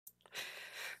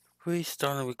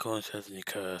Restarting recording session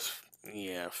because,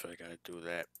 yeah, I figured I'd do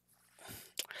that.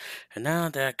 And now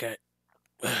that I got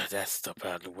that stuff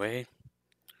out of the way, I'm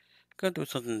gonna do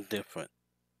something different.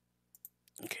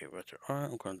 Okay, Roger R,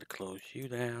 I'm going to close you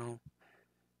down.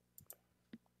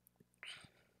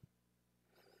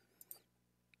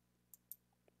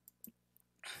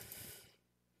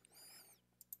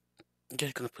 I'm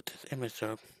just gonna put this image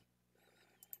up.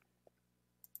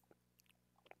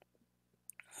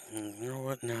 And you know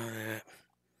what, now that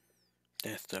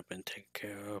that stuff been taken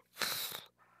care of,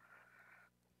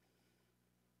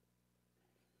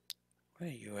 where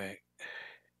you at?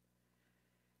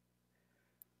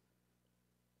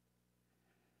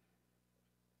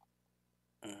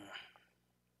 I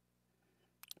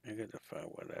gotta find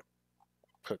where I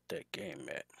put that game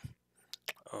at.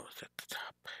 Oh, it's at the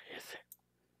top, is it?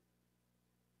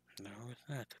 No, it's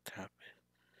not at the top.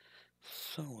 It's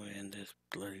somewhere in this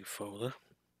bloody folder.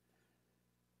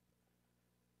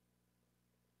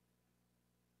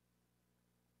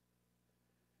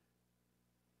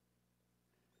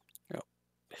 Oh.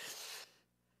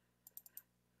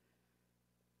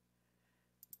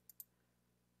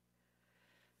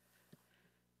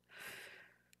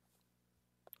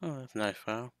 Oh, that's a nice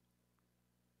file.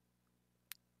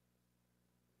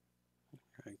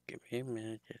 Give me a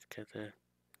minute, just gotta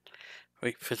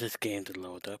wait for this game to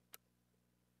load up.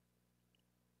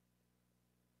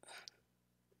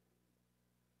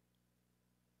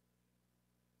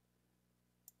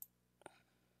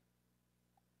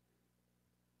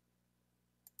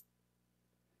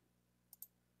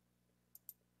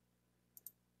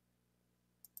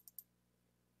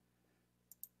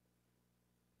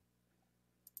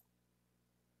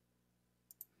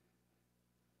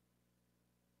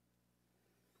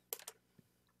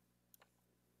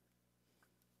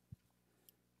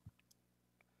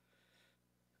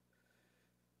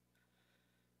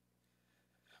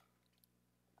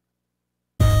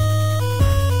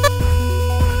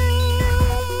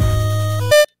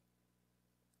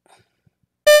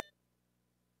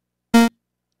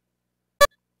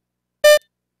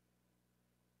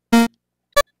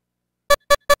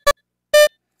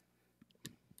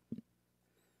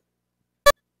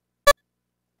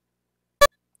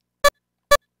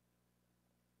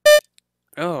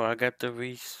 Oh, I got to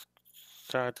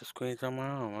restart the screens on my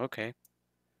own. Okay.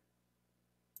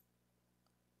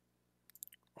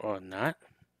 Or not.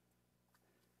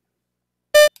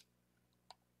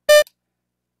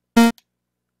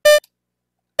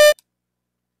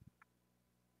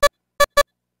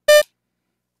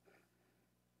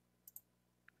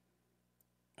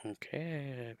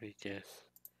 Okay, let me just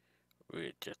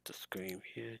readjust the screen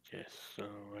here just so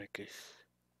I can.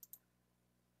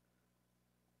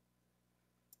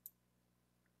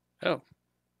 Oh,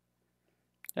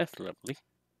 that's lovely.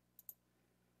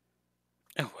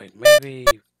 Oh, wait, maybe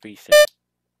reset.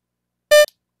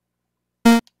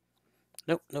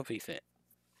 Nope, no reset.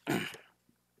 No,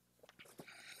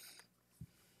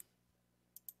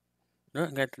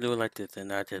 I got to do it like this and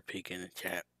not just peek in the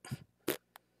chat.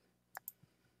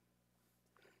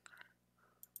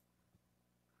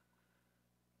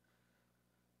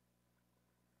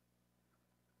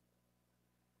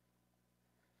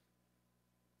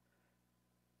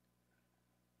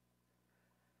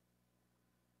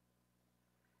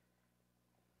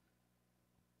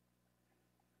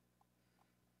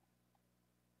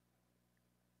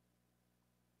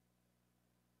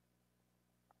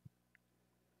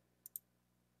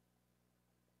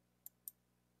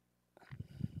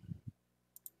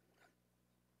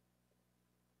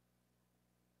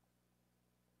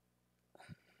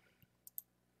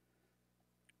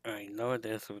 I know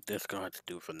that's what this going to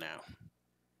do for now.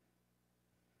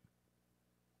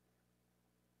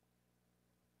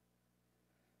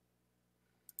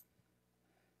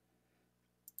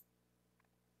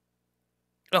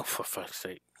 Oh, for fuck's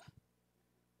sake.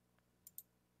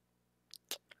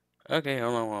 Okay,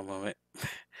 hold on one moment.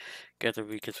 Got to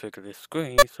reconfigure the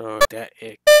screen so that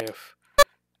it can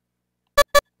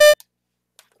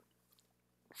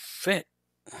fit.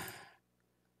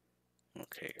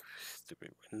 Okay,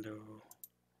 stupid window.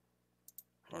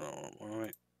 Hold on one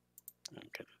moment. I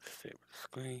got to disable the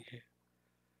screen here.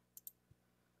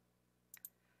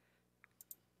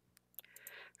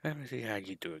 Let me see how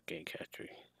you do it, Game Catchery.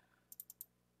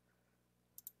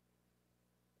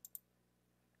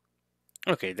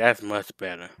 Okay, that's much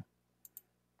better.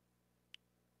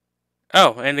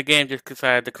 Oh, and the game just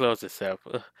decided to close itself.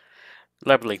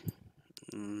 Lovely.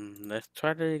 Let's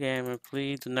try that again, and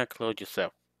please do not close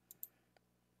yourself.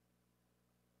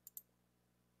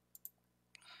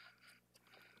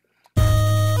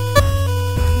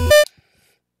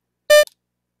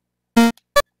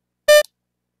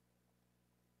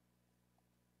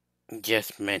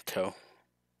 Yes, mental.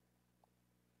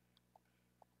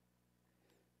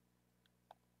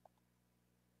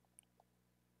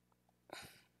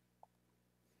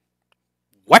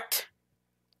 What?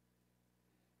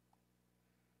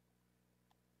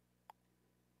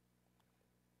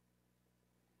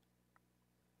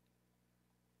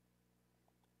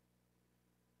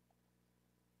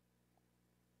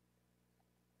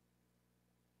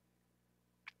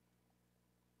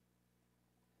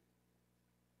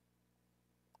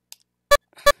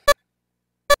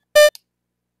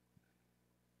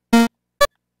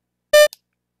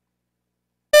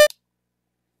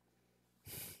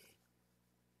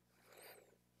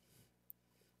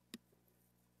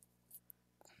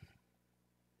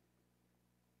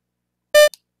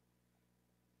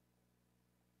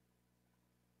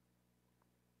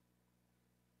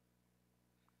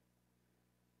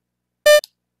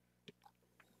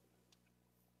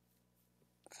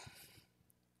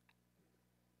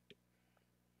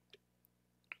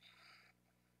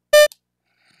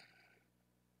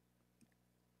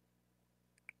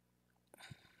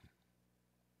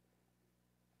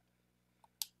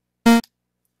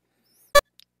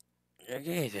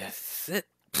 Okay, that's it.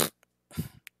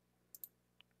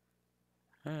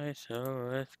 Alright, so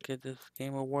let's get this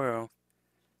game a whirl.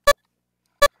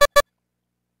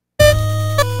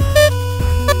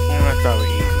 That's all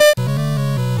easy.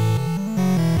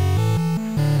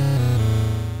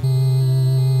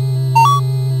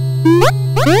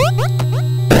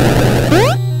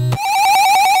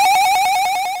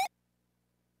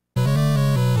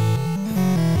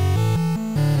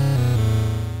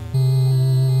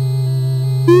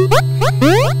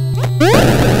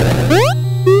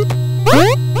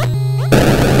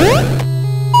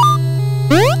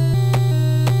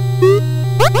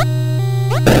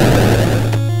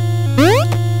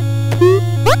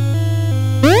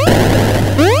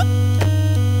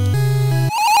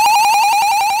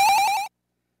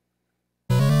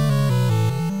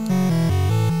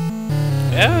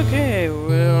 Okay,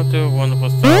 we'll do a wonderful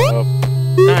start of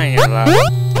Dying Alive.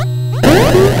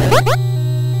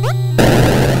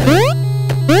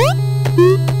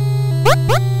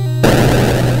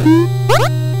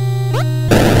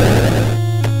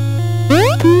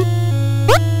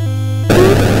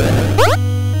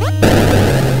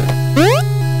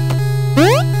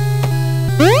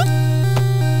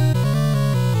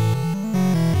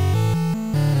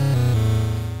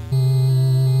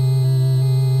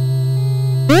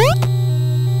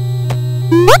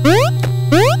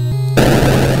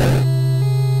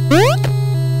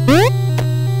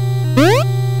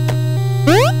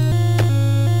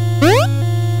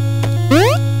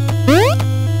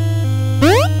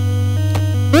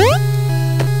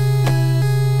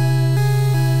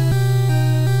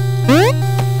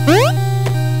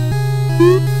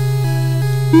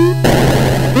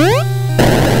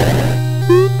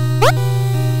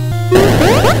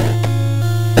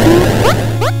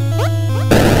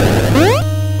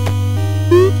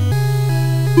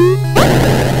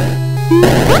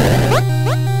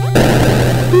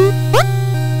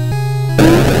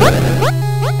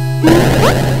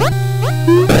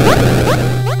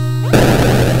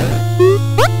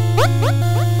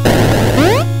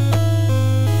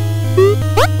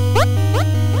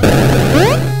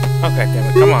 Okay, damn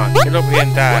it, come on, get over here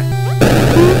and die.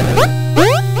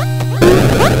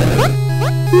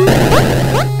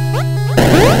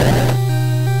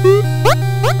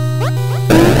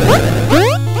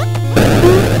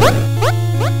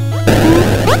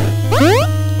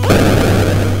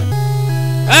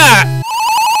 Ah!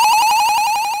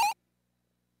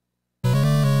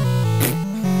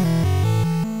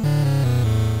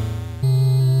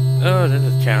 Oh, this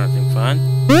is challenging fun.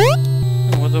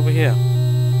 What's over here?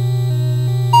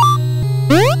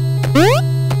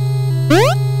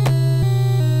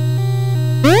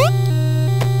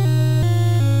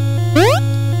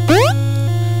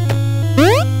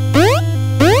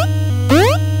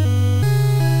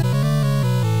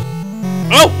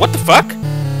 Oh, what the fuck?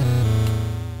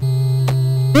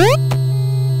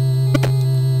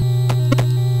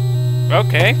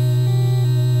 Okay.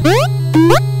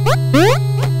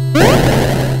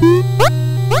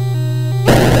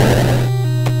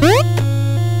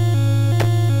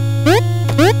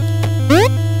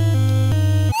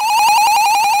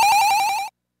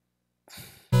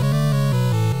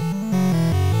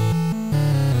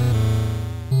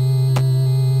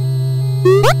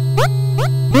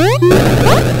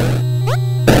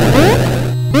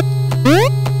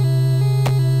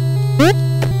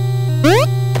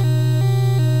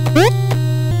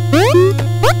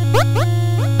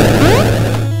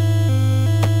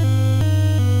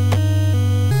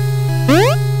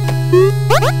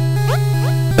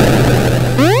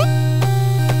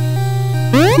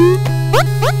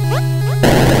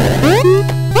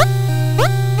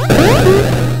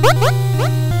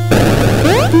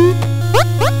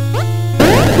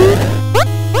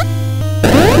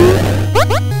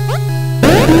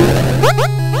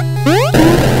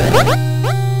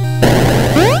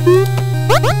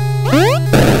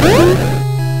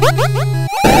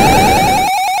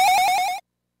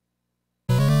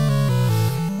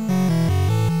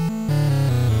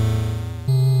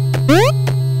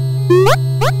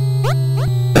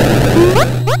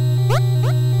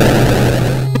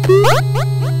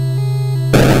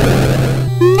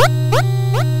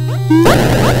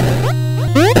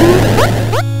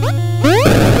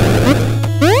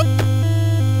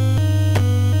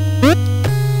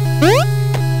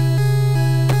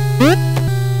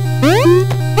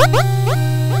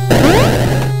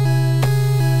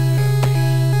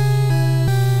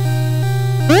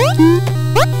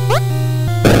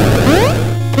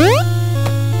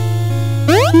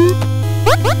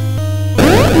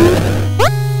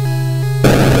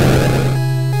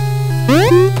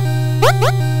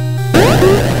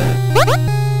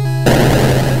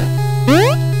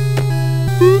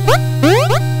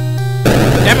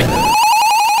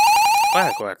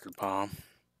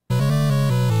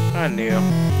 Hi, Neil.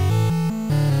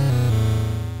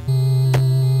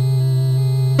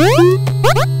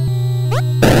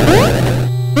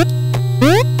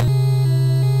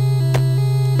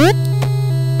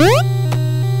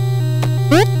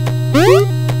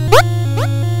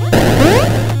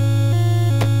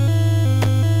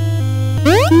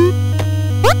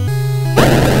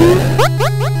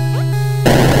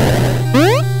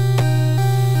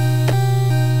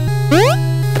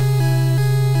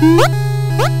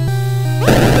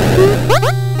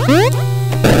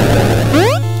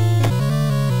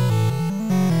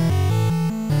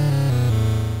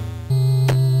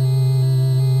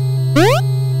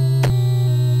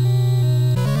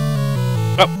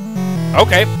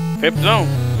 Okay, fifth zone.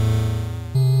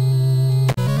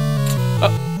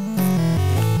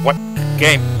 What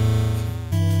game?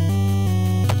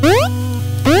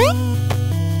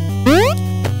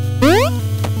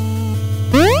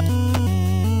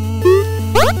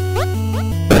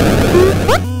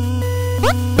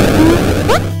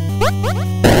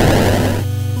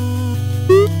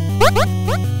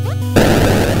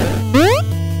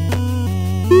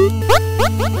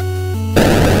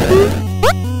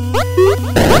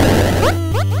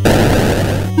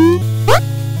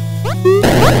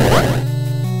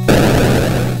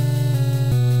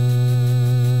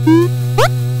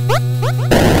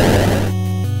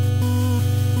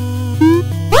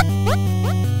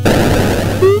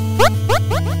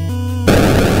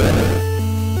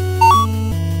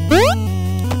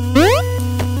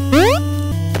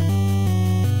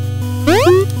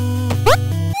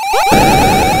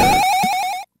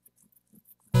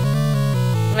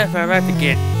 Yes, I like to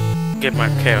get my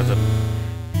character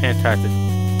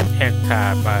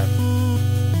hentai by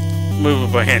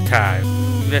moving for hentai.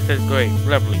 This is great,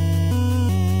 lovely.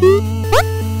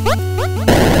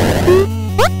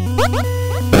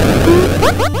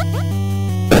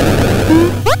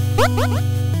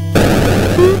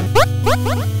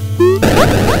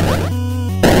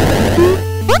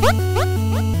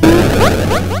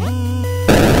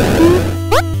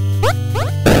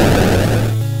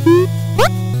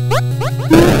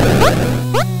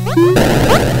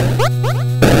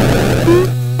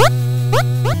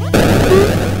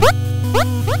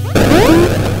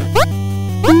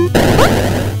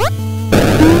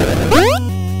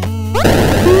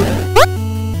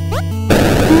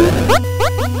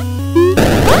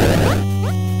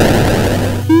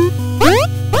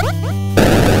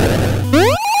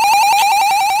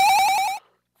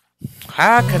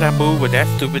 How can I move with that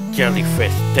stupid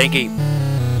jellyfish thingy?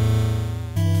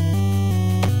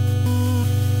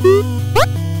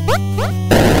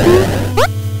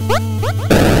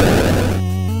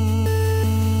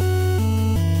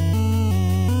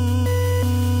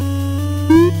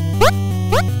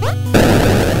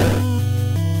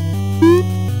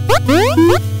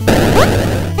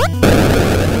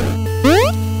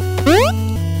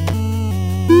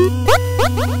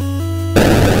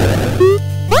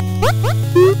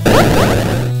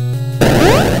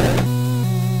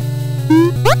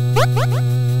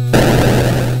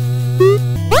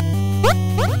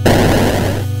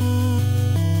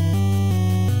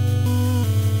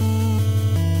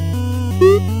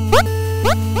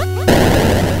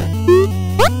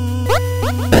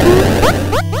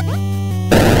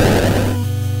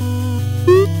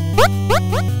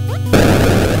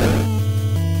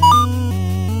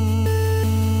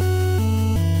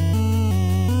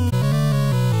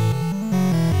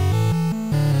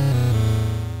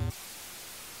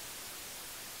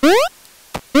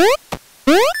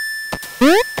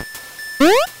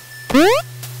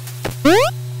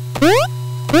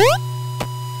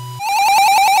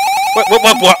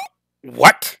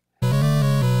 What?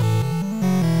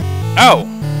 Oh,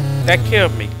 that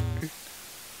killed me.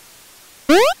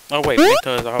 Oh wait,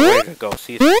 Pinto is already to go.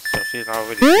 She's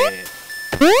already dead.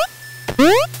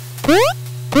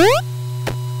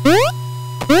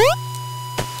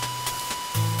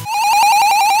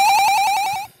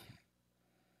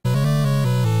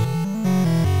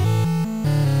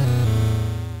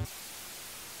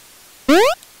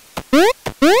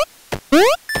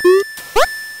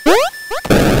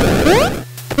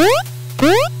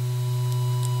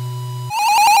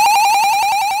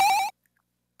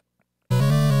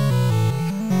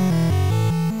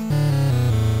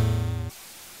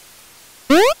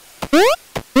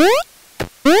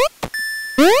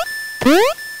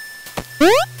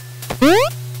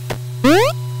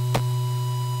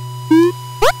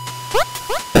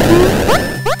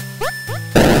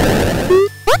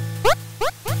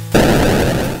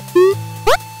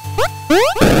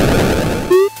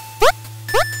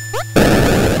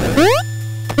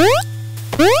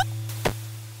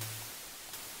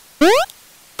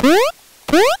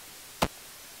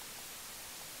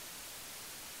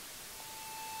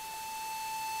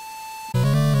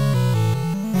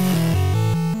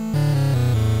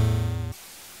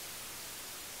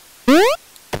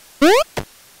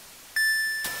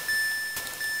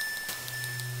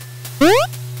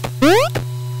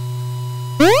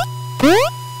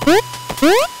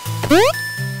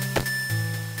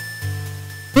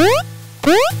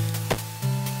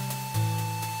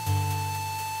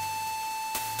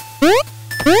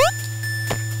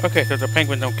 Okay, so the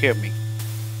penguin don't kill me.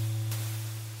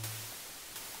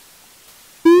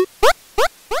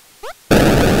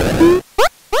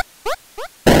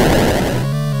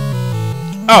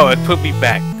 Oh, it put me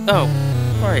back. Oh,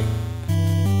 right.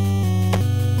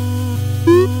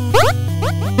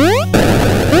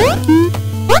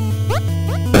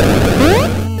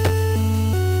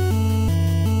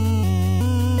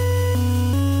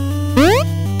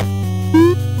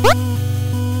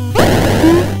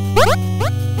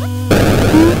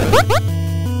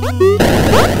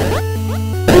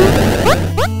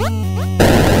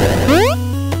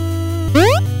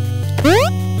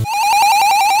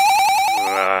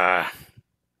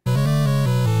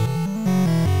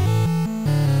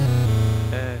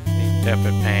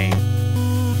 Definite pain.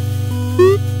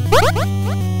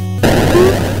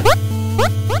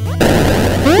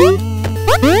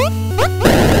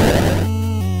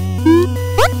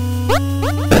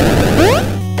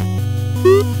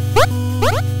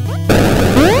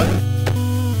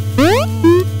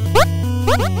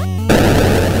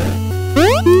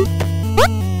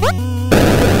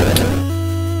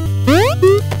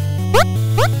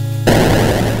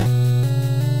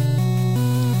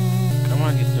 Come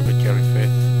on, you stupid jellyfish.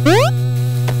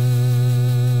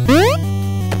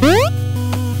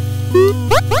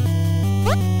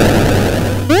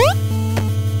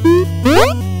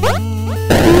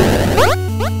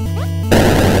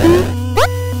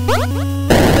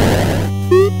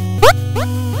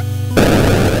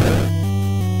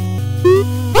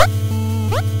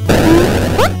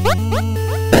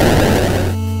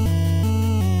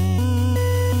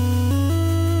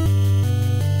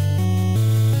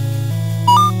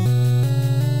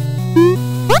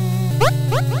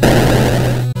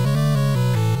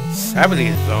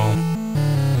 Savage zone.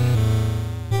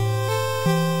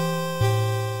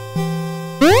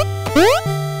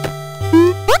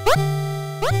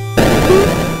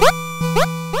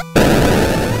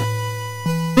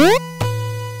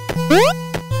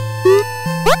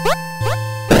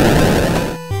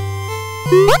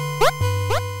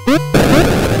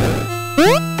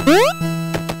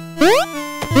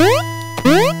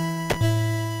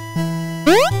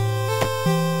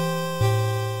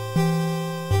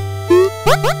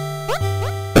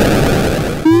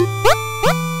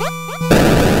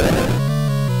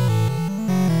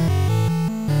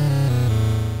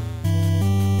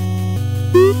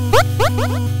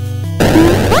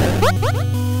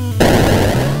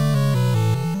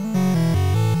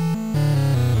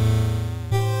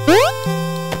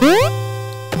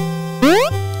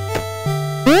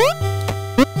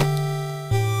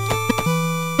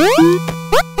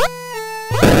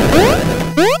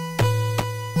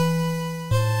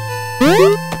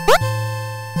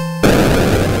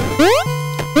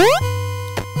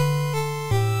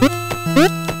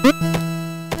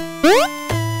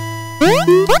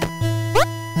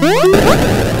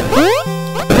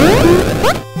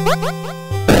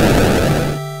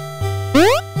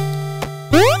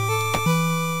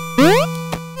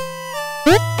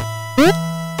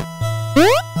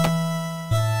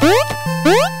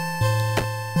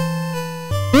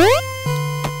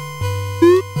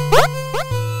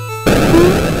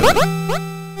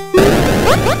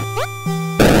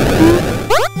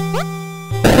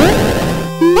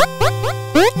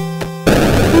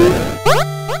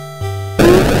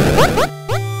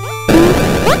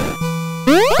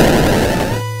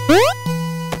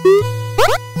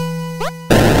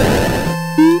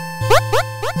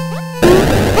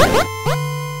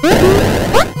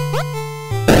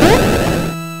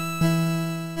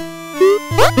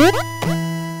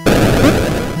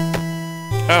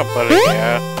 Oh, buddy,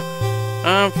 yeah.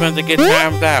 I'm finna get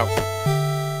timed out.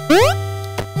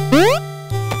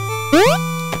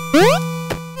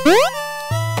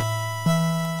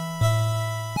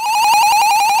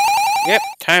 Yep,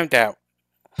 timed out.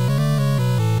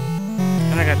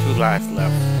 And I got 2 lives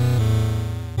left.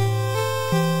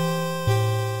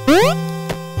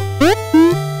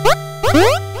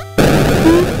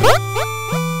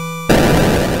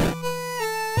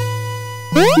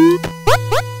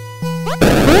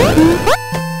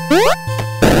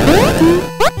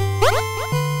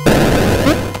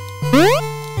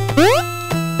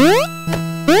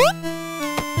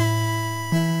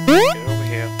 Get over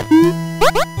here.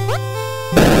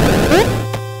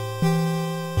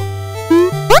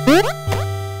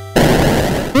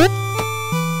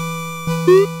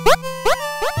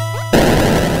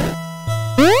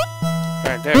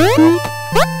 Right, there we go.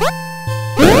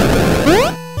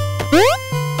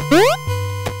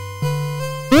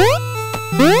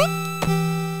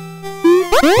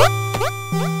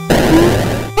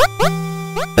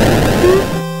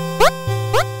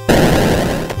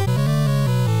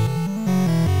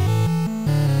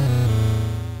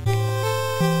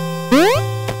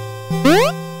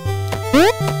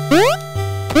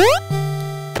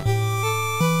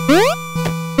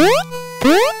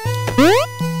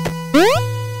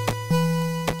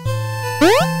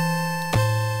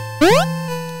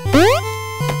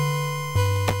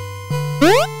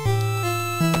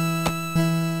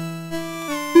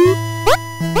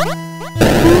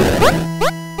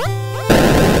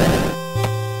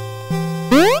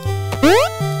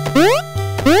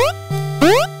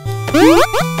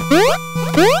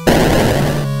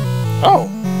 Oh,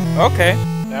 okay.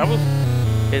 That was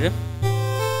hit him.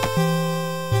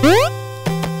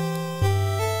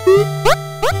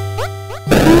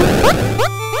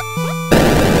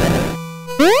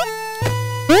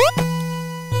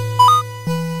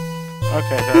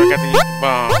 Okay, so I got to use the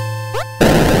bomb.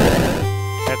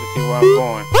 Have to see where I'm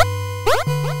going.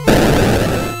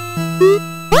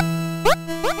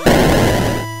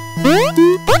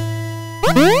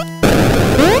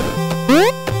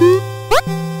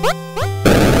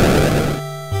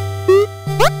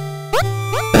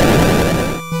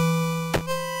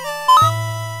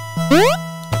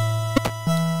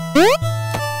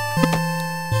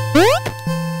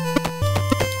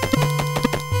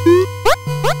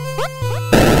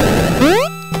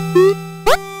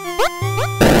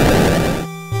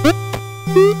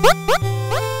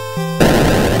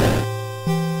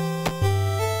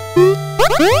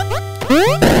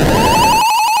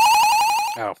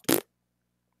 Oh.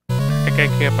 I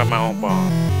got killed by my own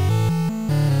bomb.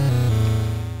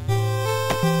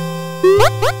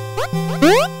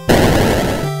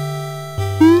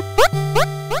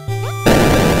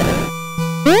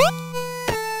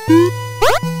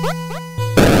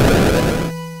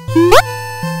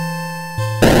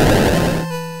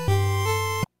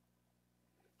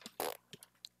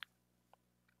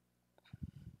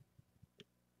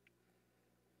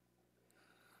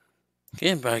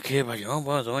 Getting killed by your own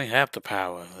bombs only half the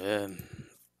power.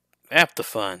 Half the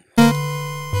fun.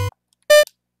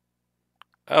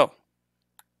 Oh.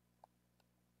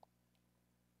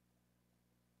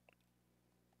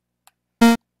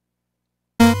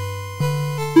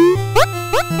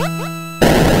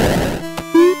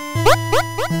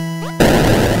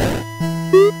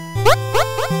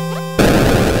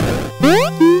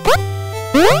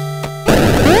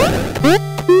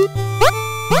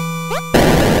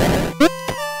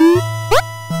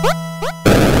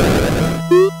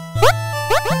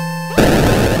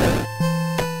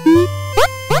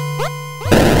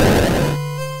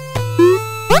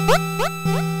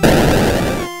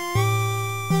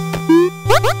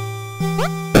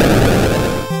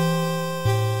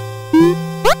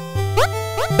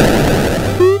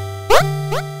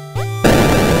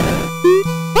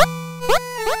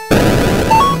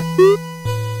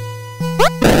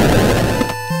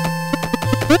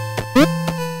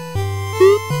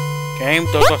 Game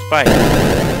throws a spike.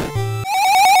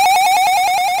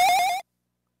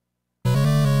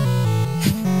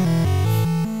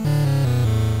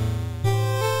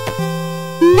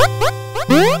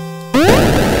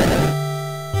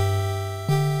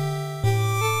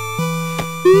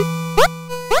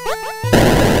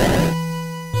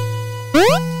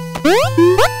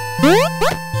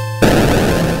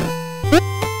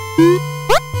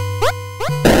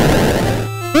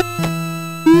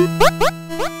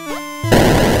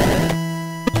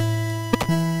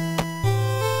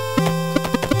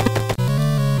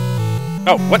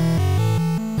 Oh, what?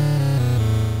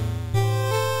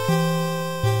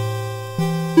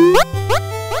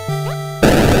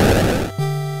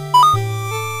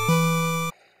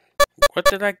 What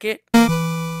did I get?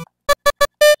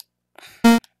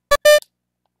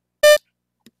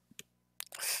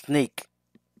 Sneak.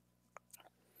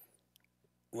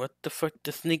 What the fuck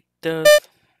the sneak does?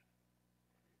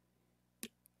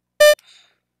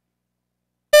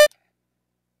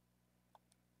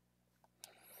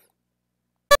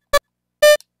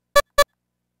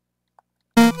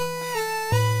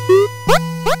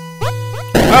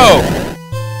 Oh!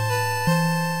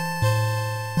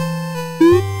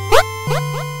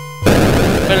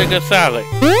 Metal Gear Solid.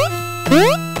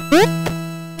 Yeah,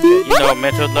 you know,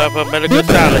 mental love of Metal Gear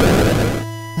Solid.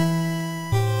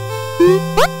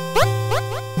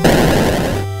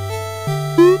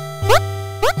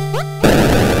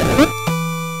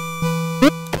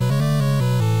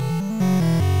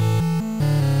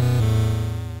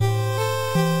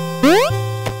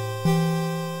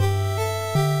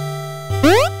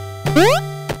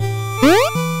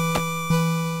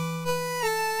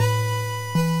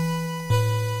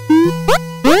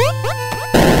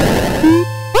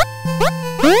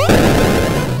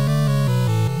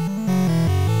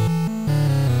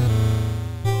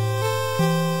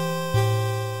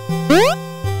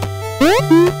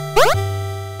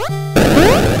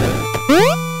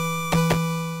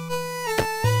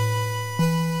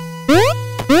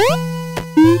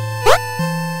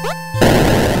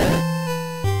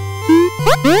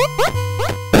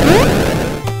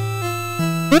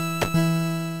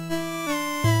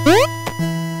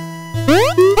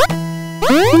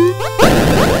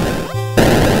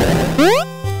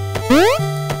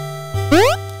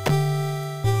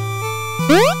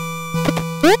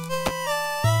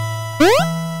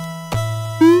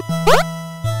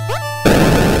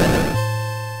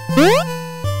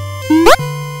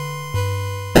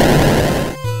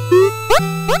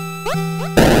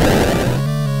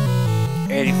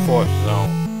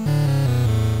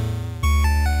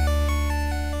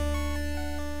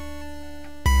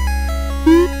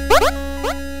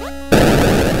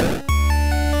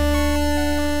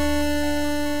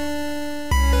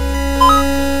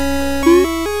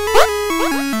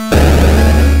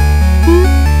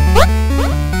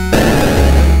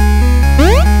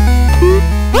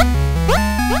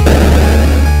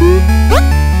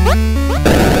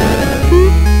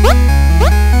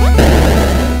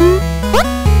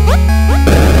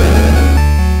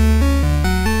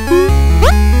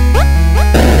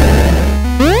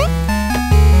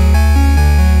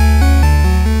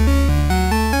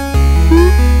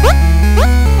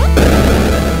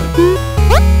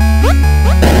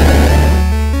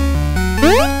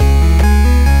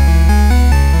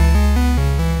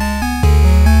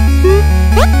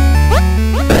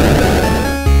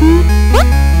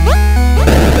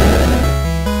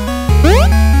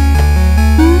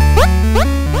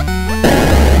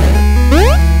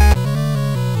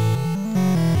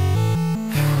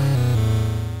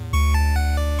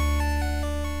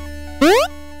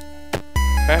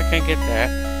 I can't get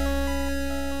that.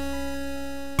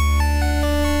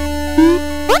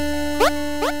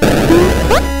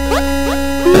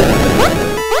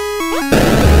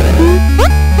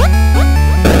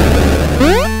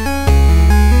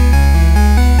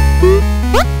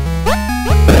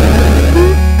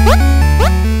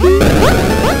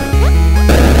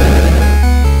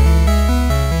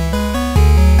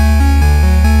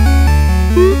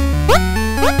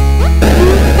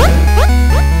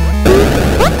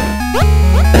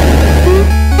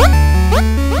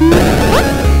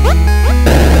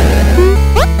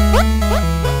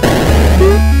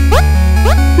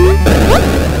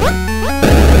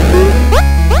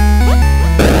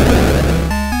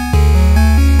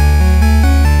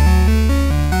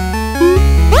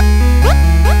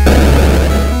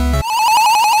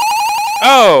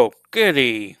 Oh,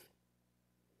 goody.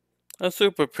 A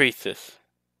super priestess.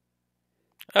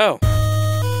 Oh.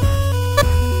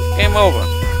 Game over.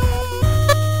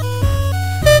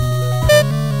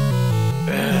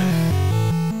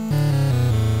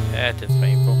 That is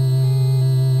painful.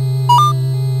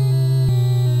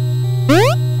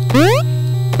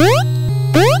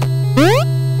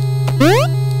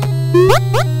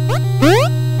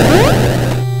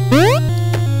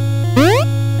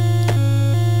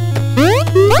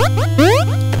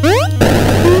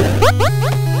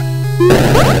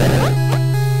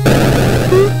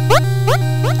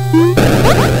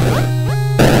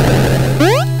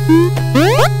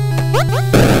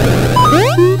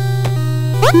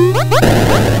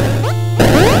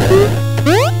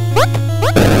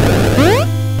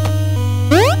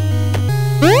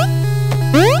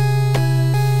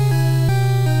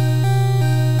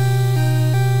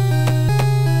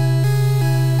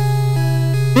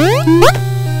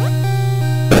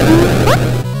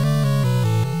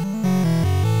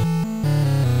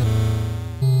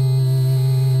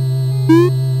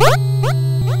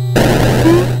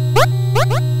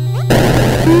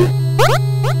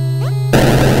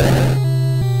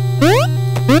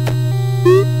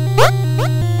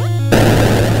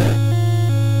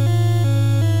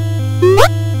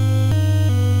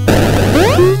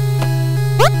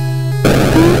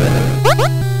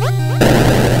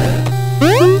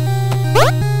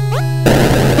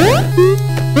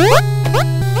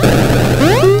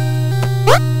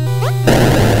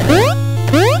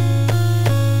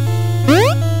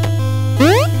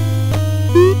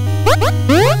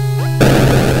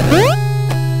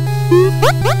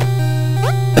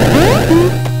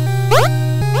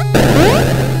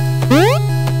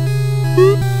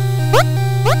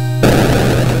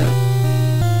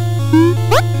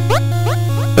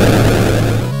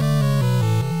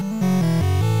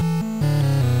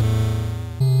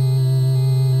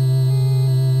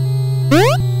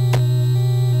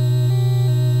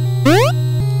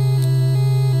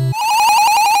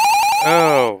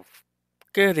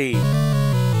 goody.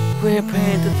 We're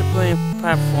paying discipline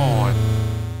platform.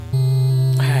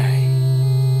 I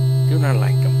do not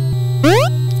like them.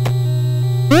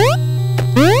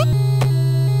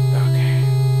 Okay.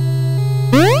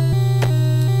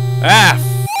 Ah,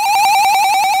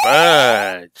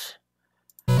 fudge.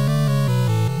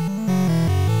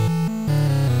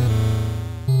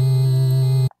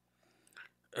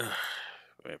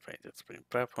 We're paying discipline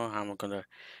platform. I'm gonna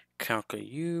conquer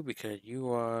you because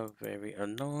you are very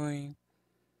annoying.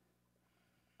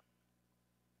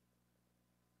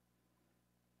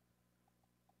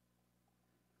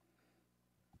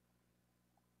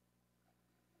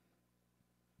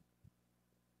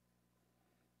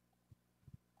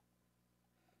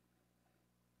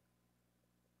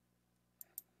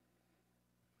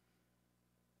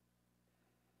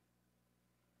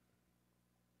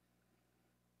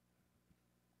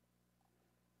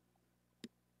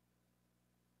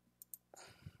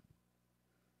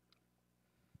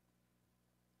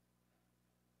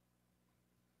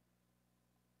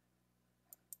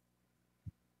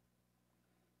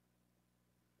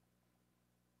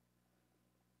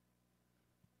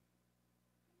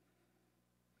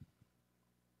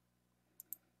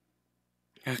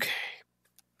 Okay.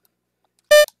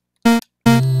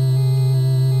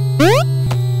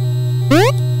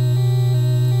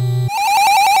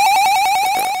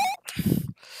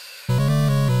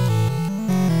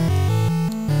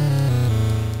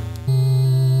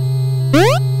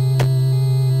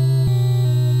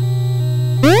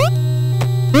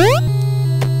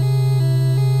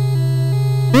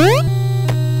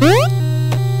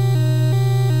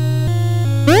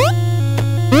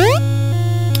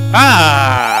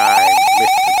 Ah, I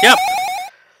missed the jump.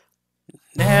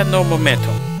 They had no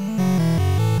momentum.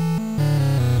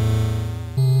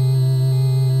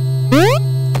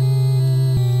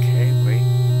 Okay, wait.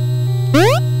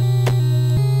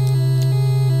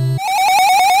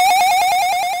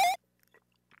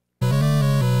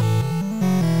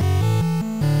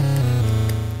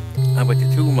 I went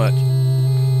too much.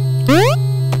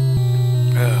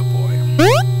 Oh boy.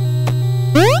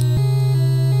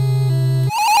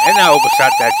 And I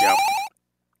overshot that jump.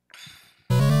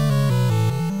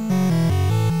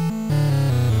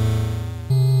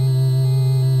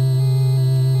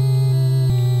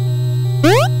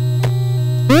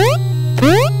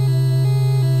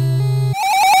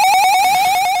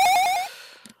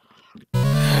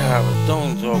 I was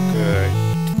doing so good.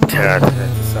 Test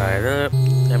that side up.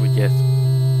 Let me just.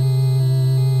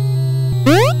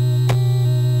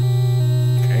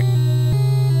 Okay.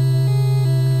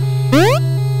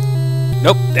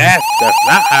 Nope, that's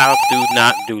not how.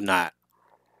 Do not.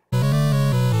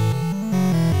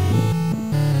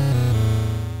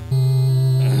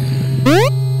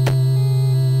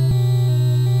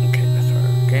 Okay, let's try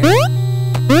it again.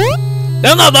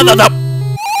 No.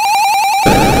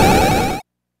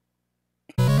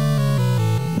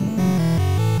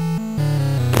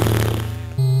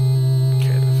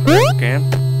 Okay, let's try it again.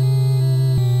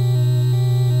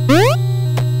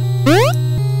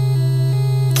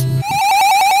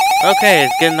 Okay,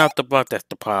 it's getting off the block, that's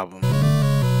the problem.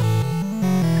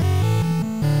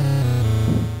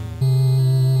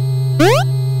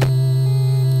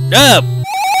 Up!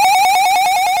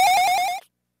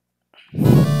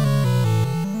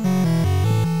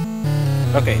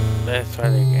 Okay, let's try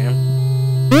it again.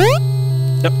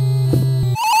 Nope.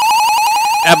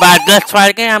 But let's try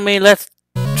it again, I mean, let's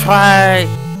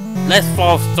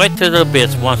fall straight to the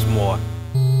abyss once more.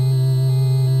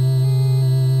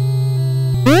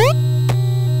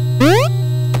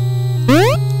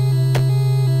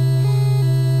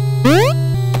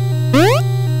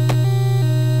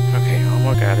 Okay,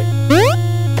 almost got it.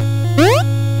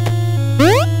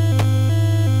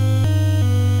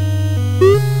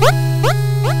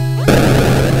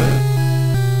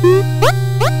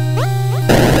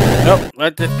 Nope,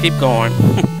 let's just keep going.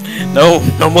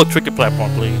 No more tricky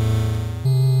platform, please.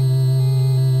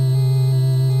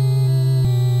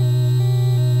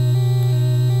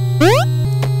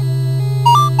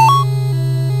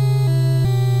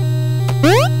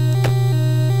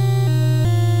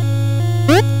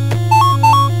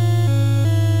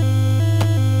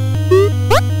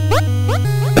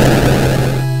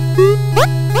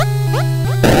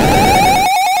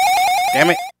 Damn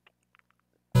it.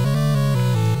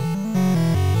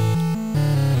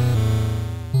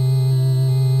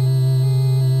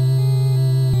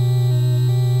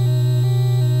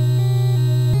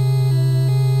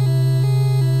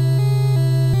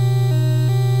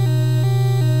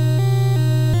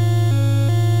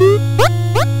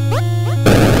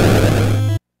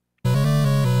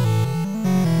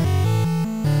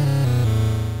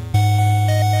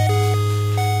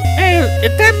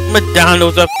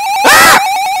 McDonald's up. Ah!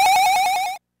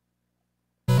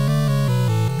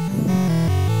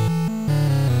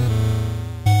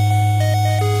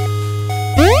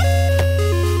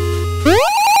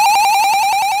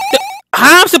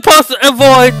 How I'm supposed to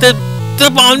avoid the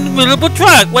unbelievable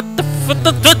truck? What the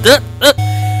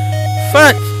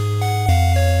fuck?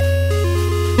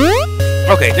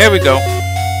 Okay, there we go.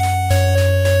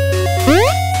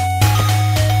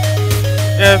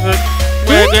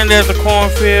 There's a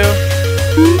cornfield.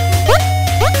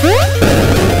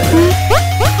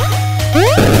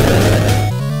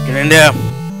 Get in there.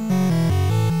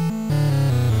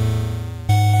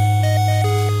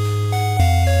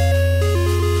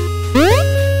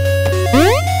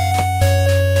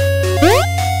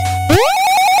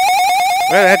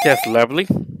 Well, that's just lovely.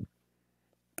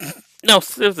 No,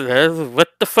 seriously, what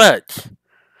the fudge?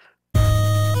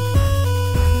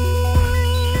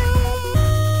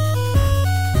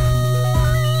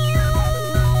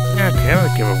 Okay,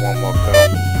 I'll give it one more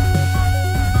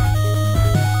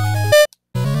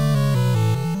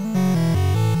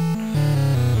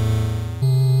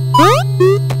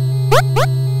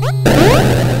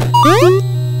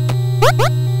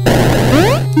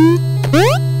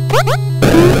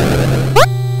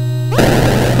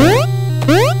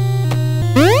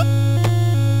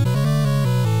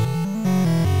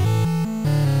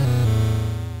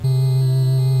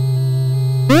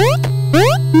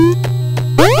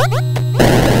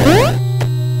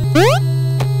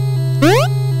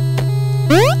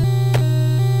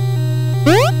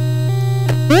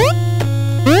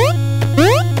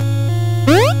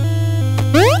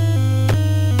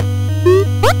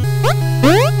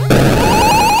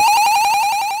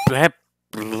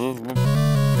go.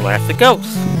 Blast the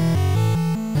ghost.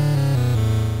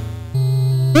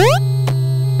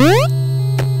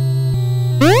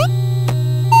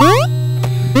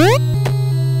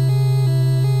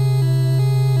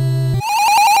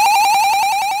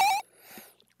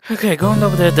 Okay, going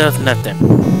over there does nothing.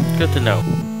 Good to know.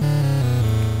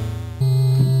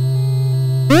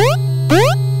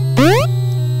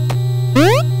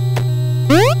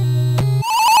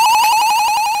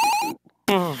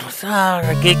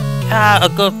 A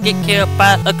ghost get killed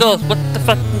by a ghost. What the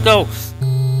fucking ghost?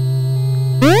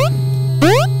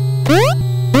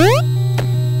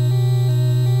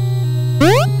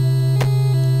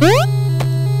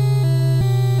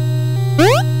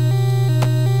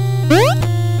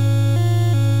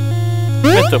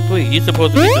 Mister, please, you're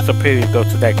supposed to be the superior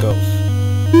ghost to that ghost.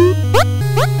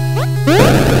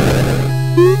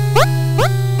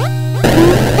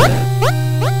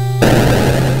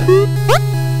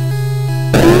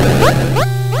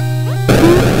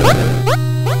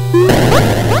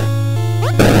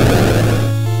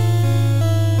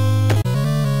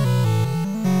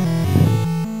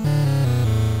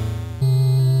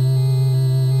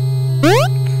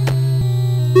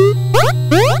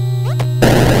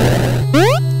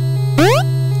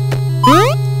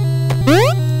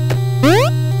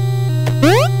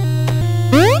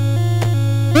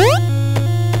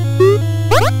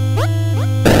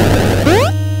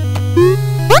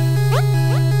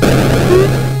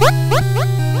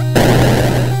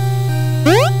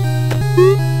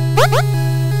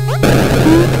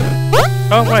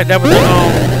 Oh wait, that was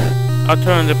the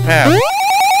alternative path.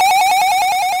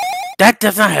 That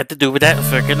does not have to do with that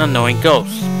freaking annoying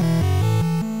ghost.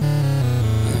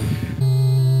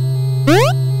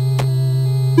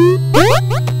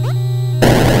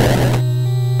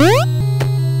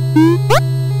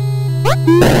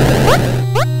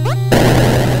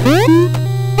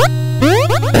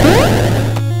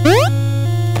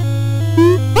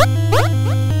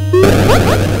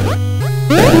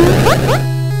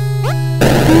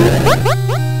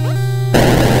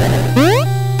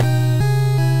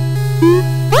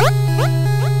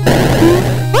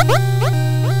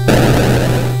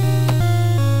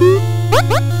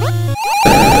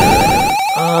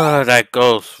 Oh, that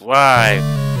ghost, why?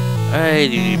 Hey,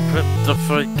 you put the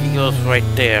freaking ghost right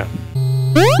there.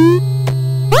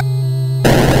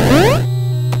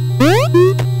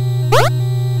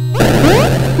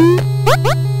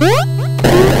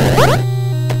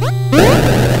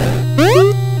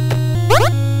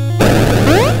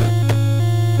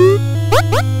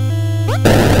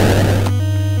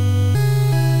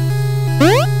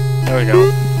 There we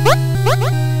go.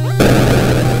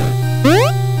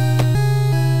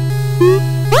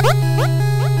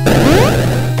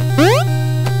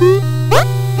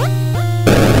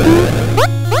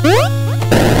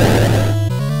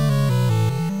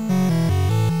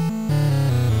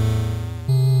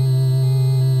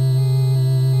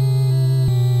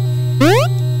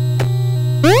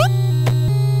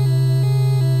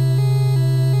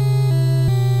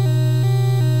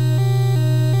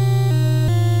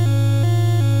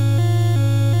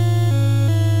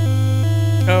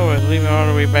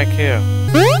 we back here?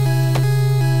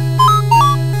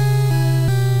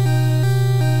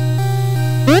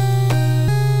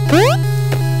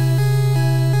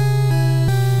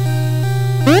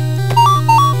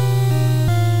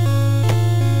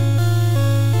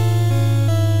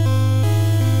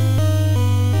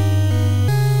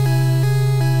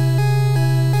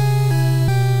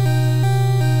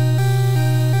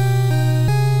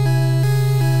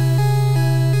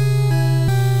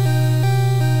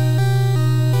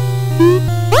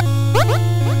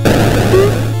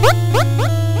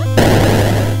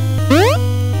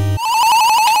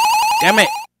 Damn it!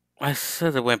 I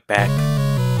should have went back.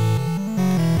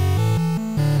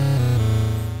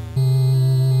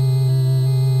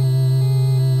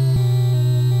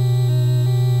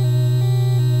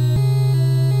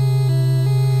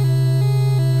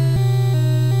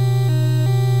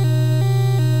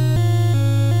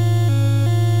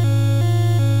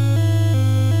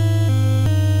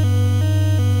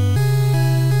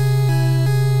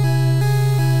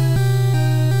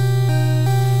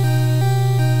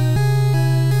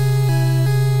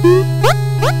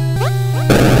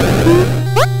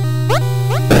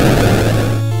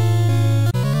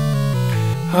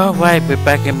 Alright, we're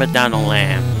back in McDonald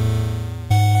Land.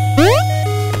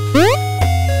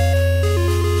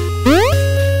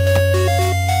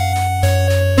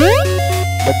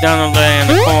 McDonald Land,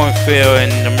 the cornfield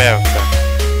in America.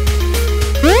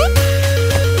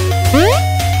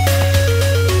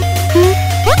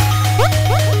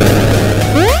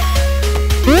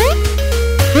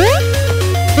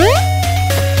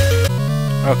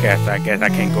 Okay, so I guess I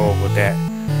can't go over that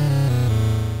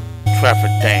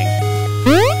traffic thing.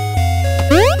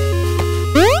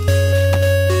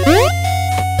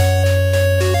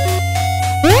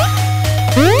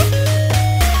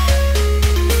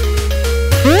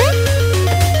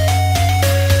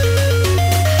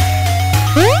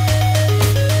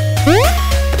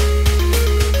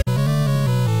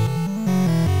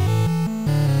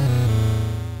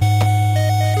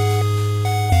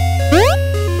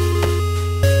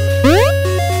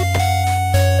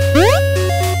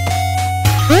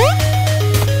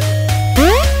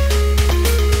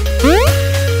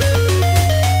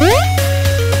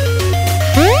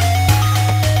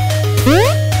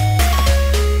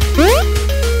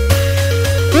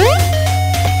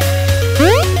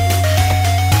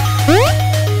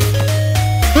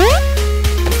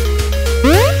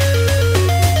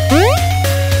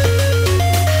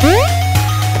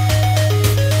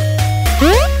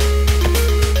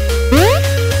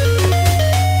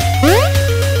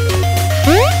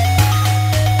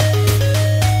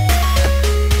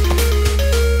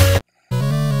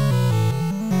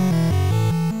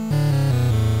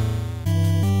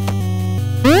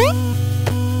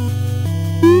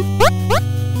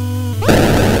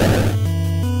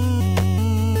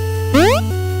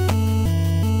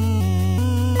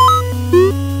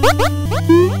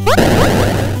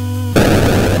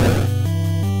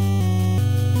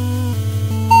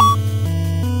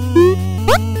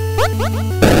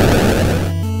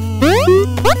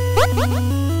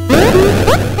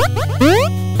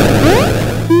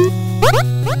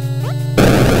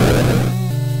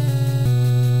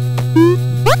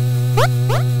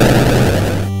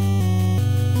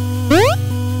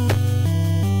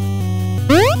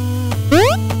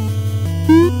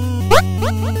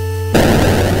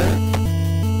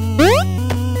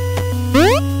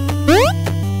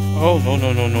 Oh, no,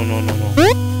 no, no, no, no, no, no.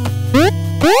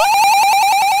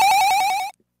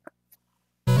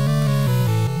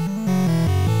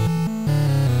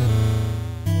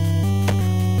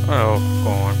 Oh, go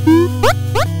on.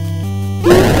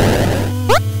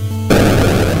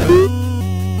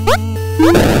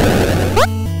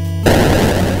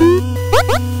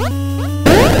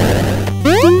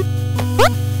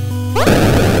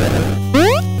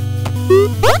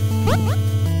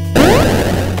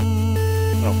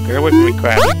 Oh, get away from me,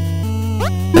 crap.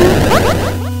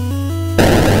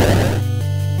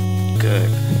 Good.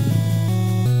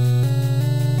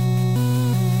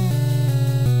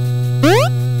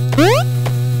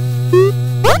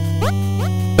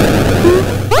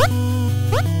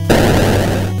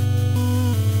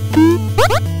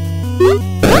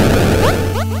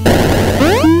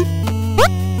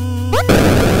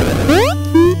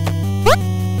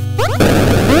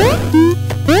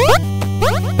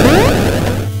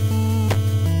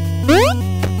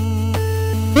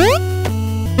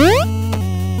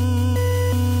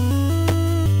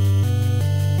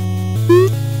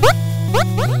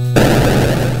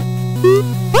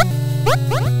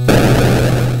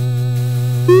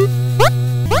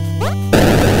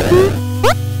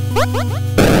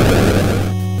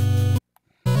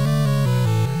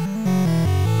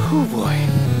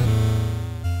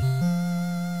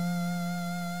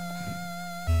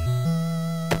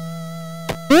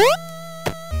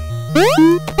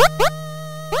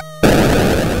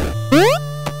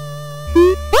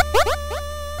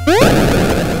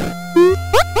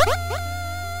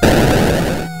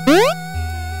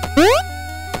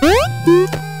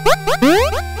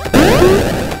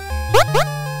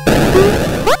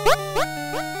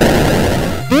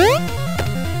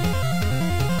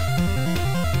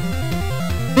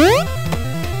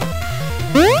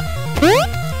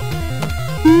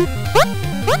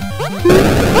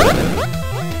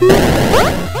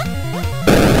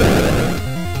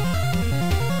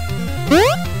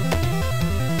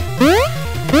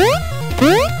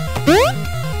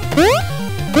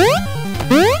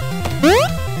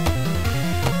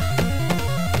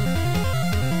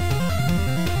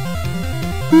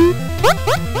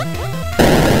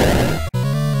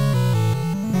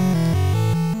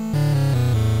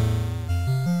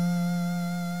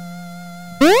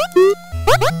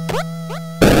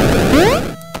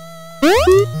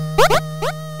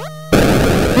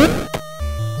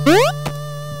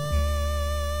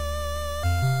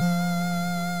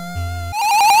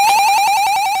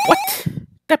 What?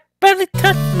 That barely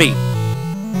touched me.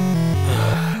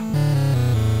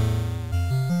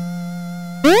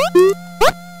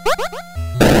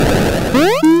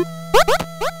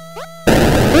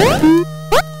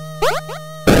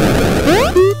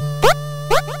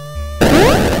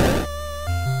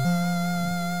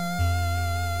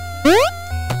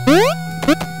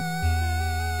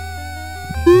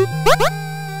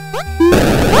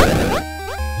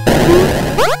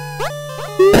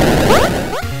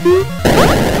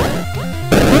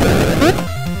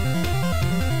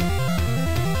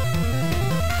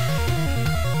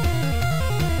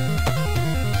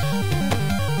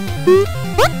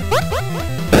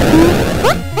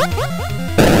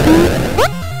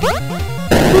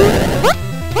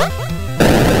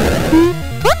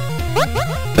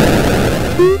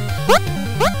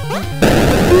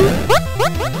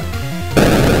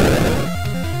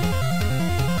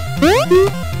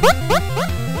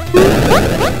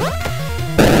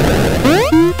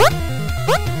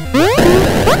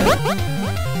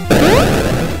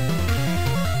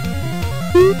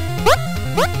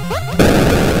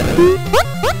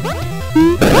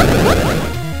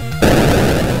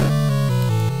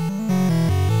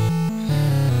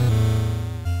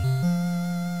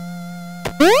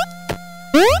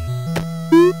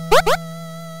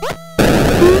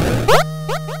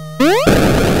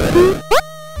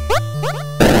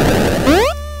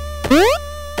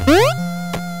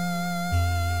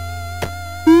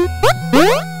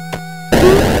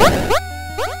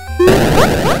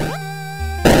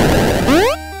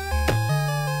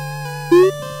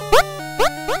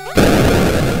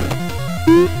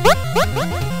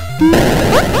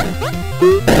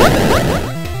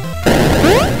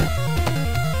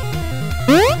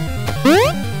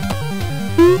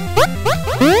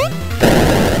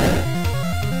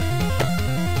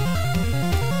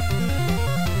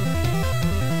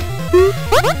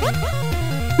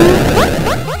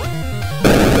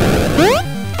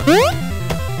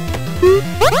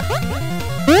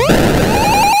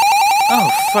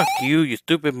 Fuck you, you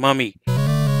stupid mummy.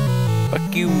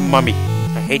 Fuck you, mummy.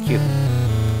 I hate you.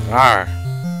 Arr.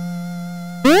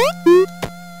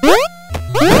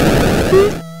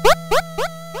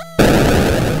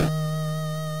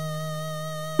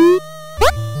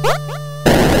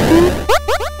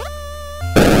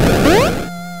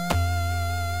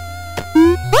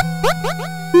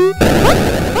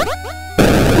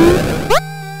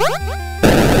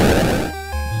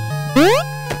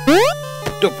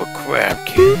 Stupid crab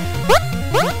kid.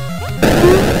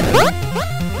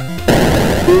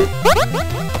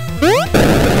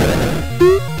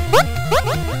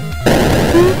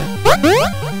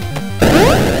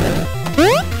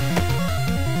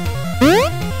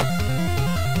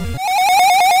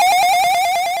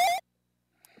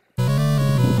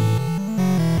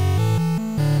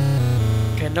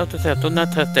 Okay, notice that. Do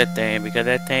not touch that thing because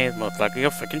that thing is most likely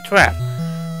a freaking trap.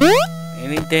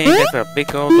 Anything that's a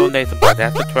big old donation box,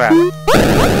 that's a trap.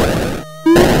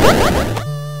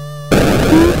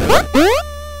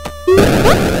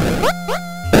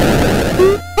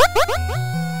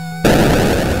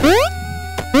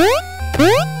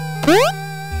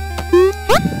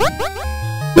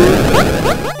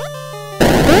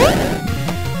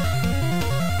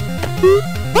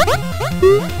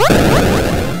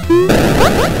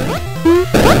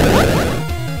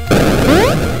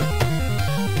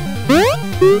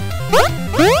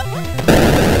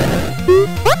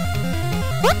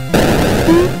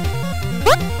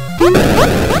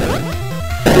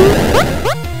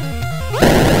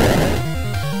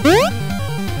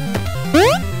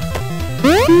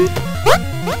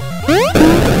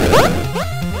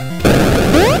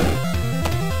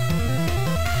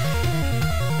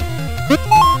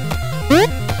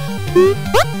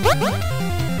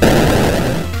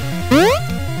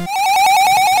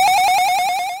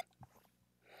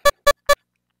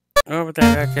 was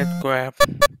that I just grabbed?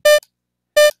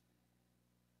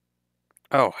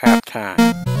 Oh, halftime.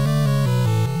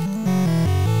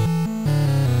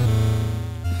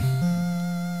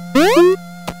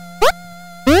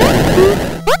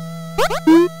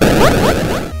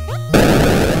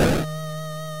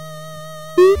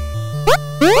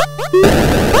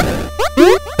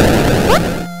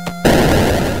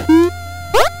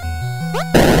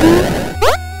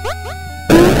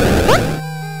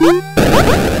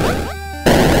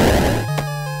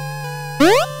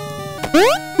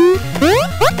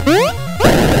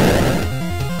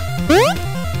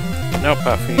 No,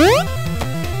 Puffy.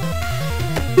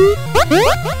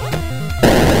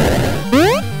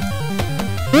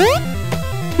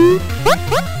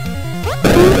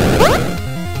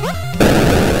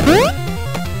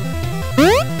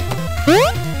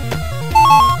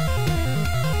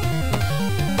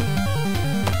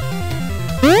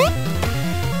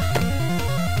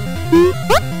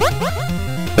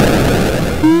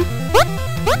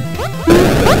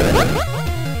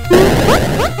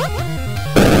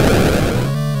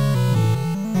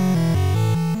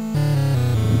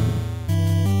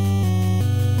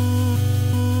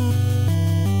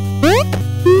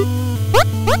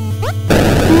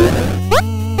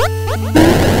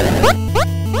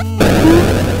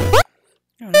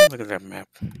 Look at that map.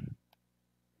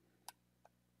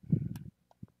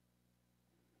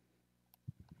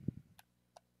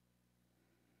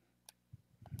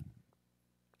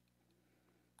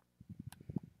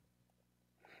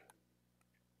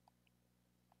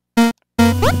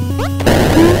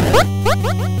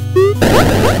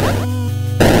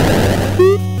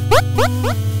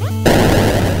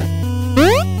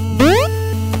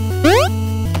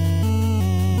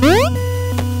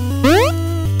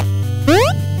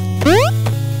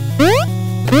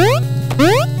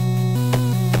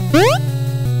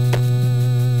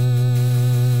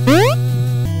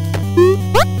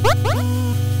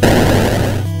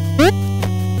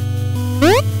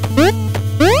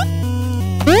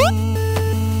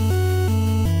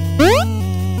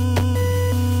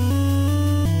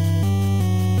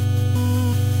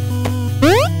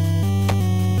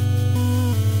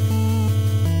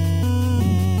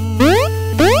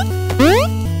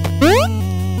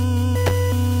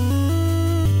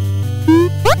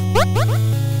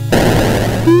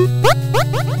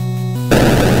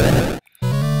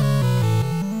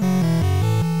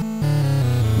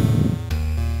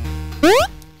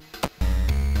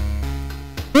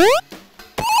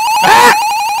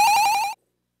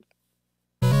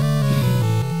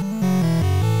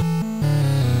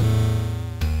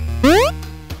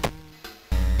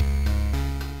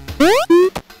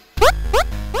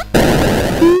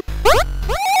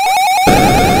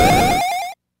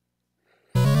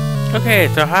 Okay,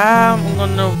 so how am I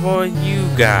gonna avoid you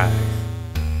guys?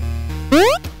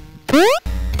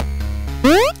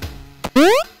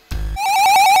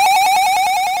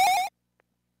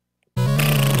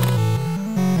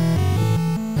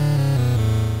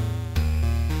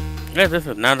 Yeah, this is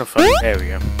another fun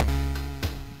area.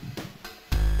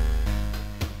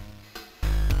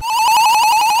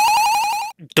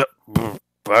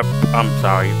 I'm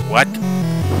sorry, what?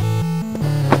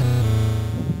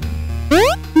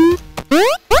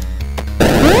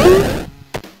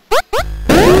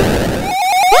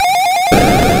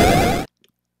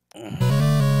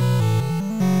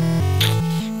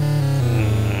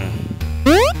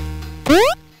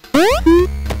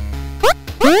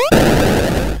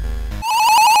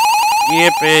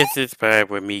 Yep, this is part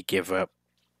where me give up.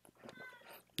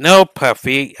 No,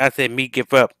 Puffy, I said me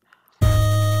give up.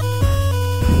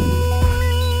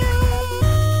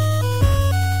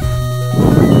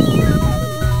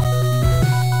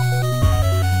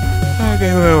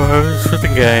 Okay, well,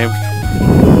 switching games.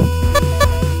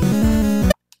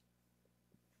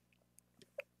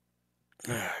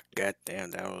 God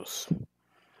damn, that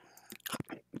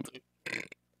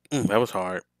was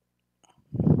hard.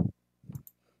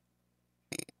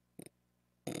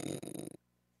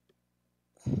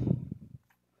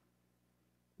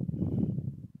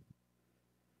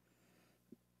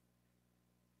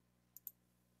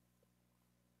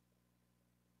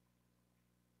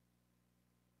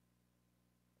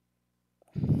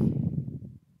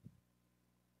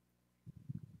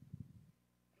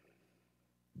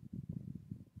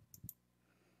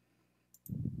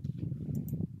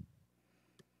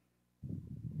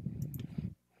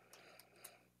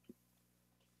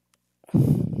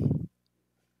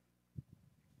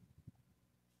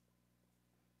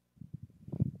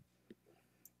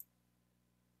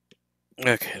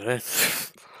 Okay,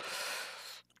 let's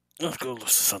go listen to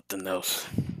something else.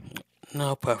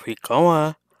 No, Puffy, come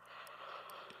on.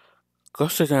 Go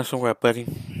sit down somewhere, buddy.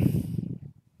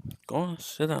 Go on,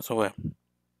 sit down somewhere.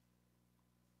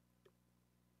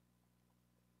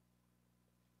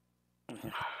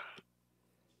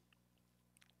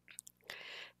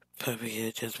 Puppy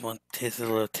here just wants his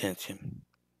little attention.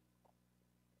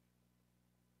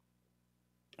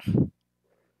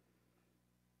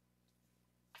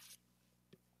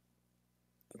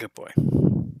 Good boy.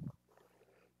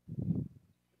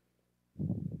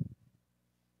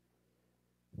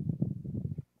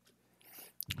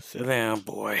 Sit down,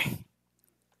 boy.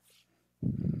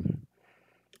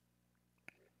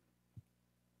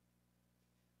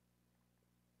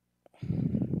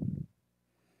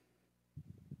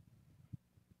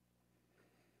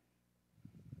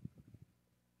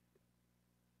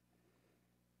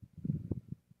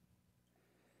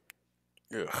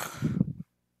 Ugh.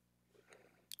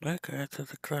 Look, add to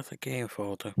the classic game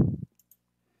folder.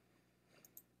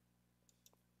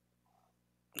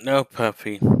 No,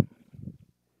 Puffy.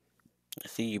 I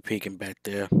see you peeking back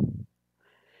there.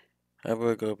 I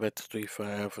would go back to Street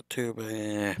Fighter for 2, but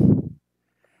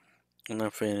I'm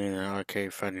not feeling in an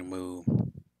arcade fighting mood.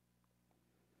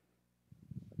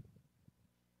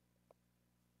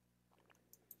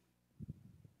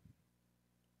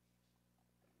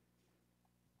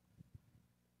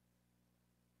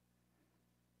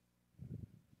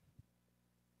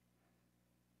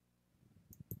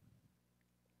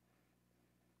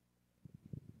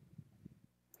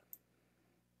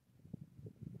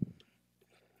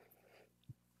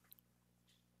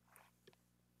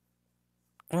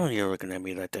 Oh, you're looking at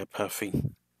me like that, Puffy.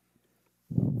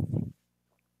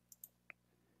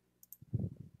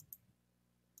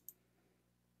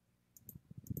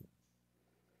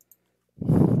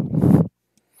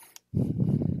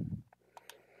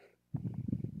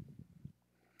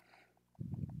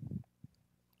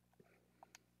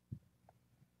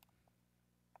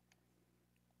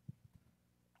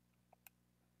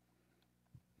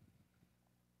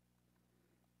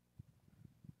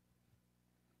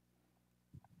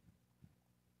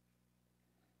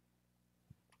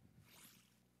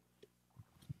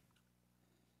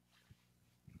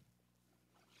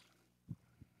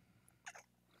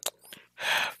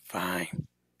 Fine.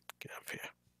 Get up here.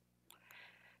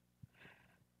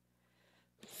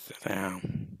 Sit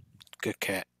down. Good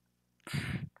cat.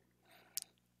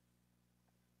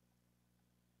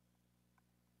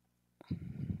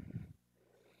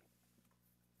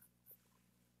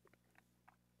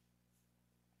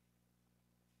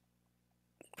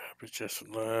 Puppy just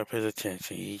love his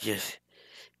attention.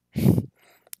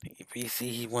 If you see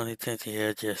he want attention,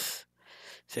 he'll just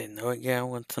say, no, yeah, I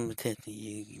want some attention.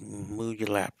 You move your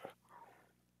lap.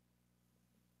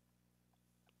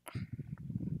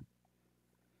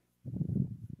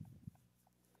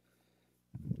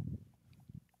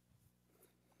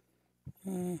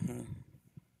 Mm-hmm.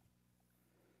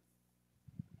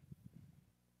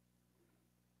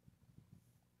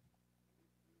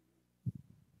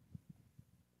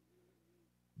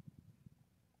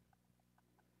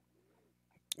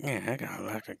 Yeah, I got a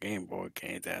lot of Game Boy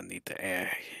games that I need to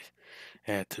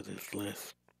add to this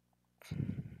list.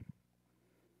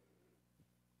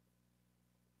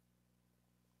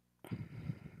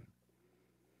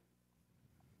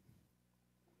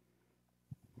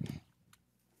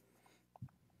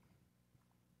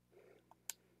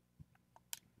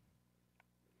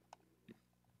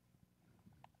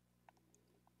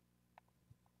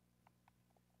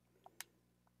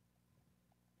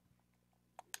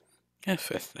 Yes,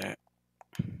 that's that.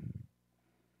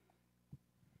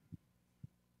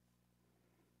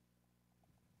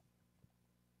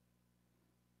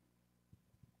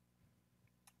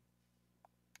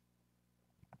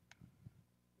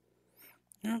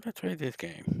 Now let's play this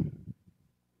game.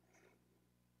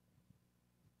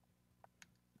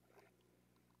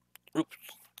 Oops.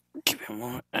 Give me a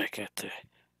moment. I got to.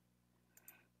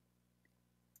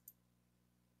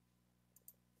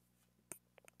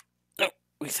 Oh,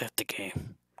 reset the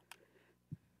game.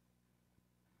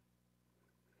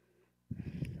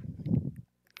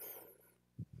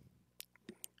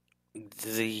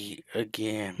 Z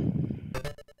again.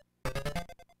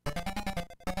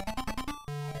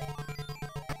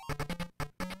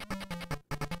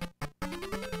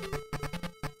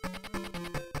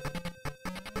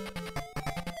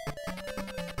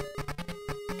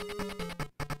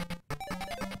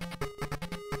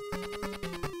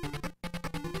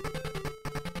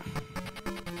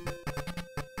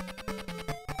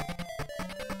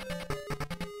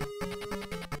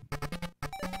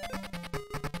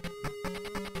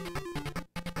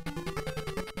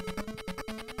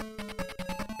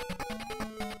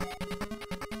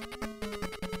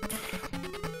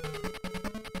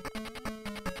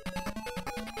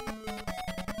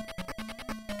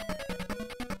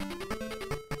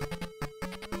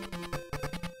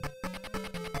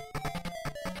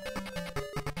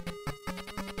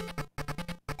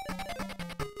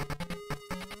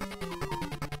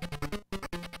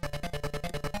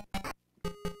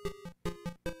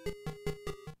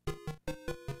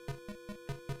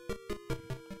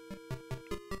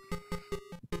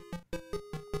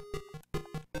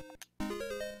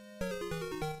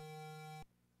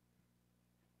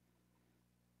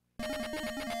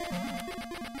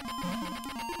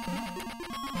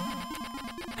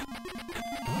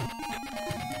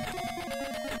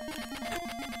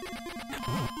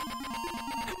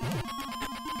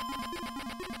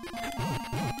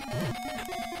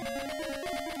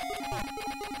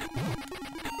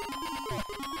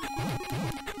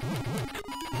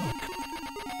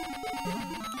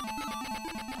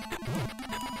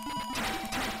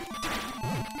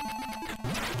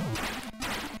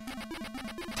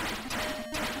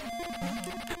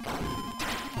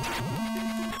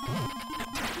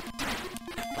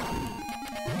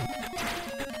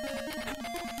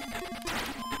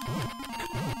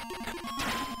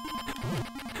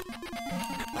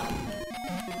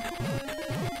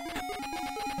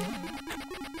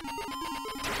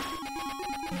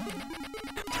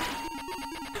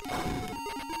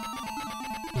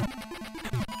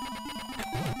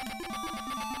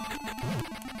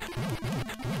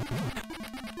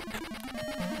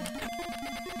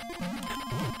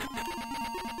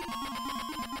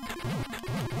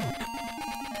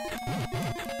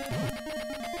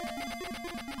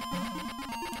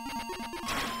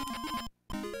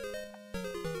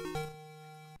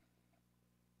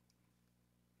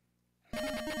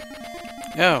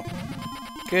 Oh,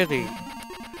 goody.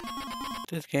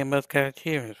 This game must got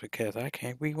achievements because I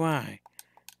can't rewind.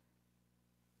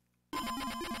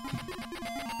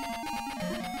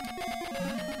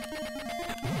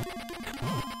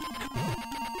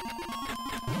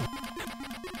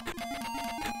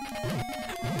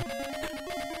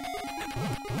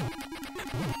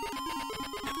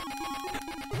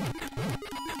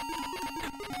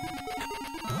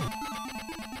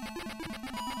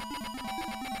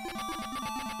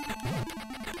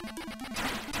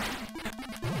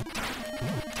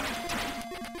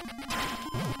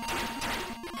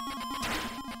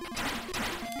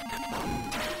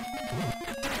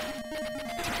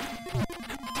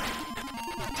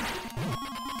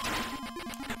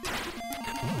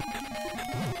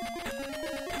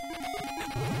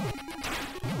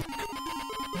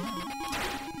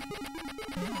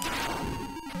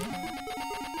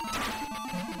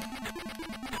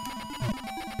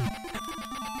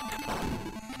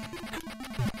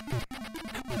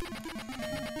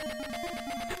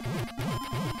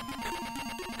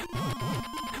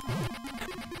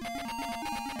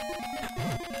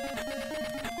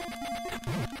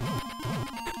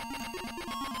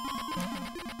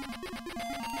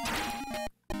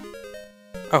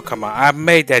 Oh, come on. I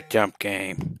made that jump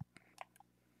game.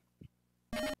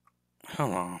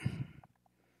 Hold on.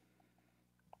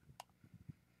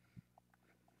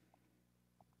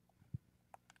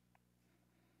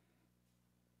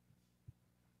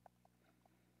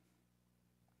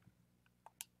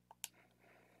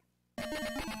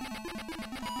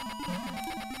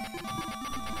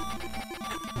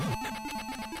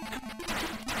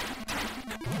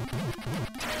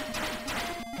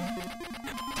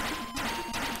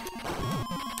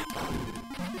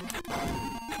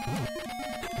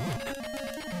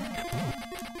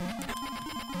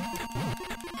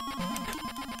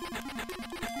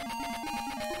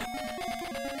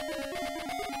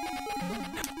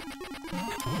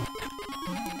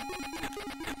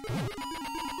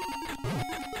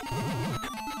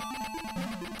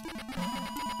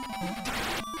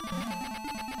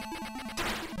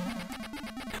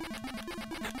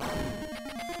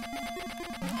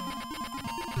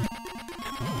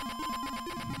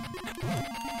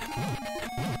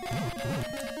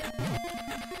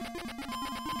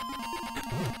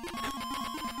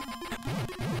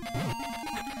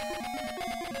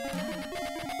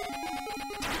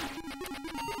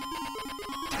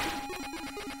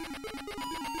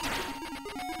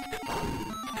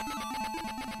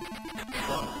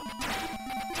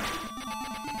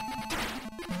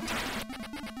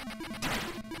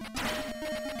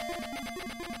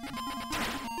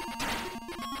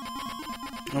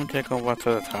 I'm taking one to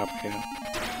the top here.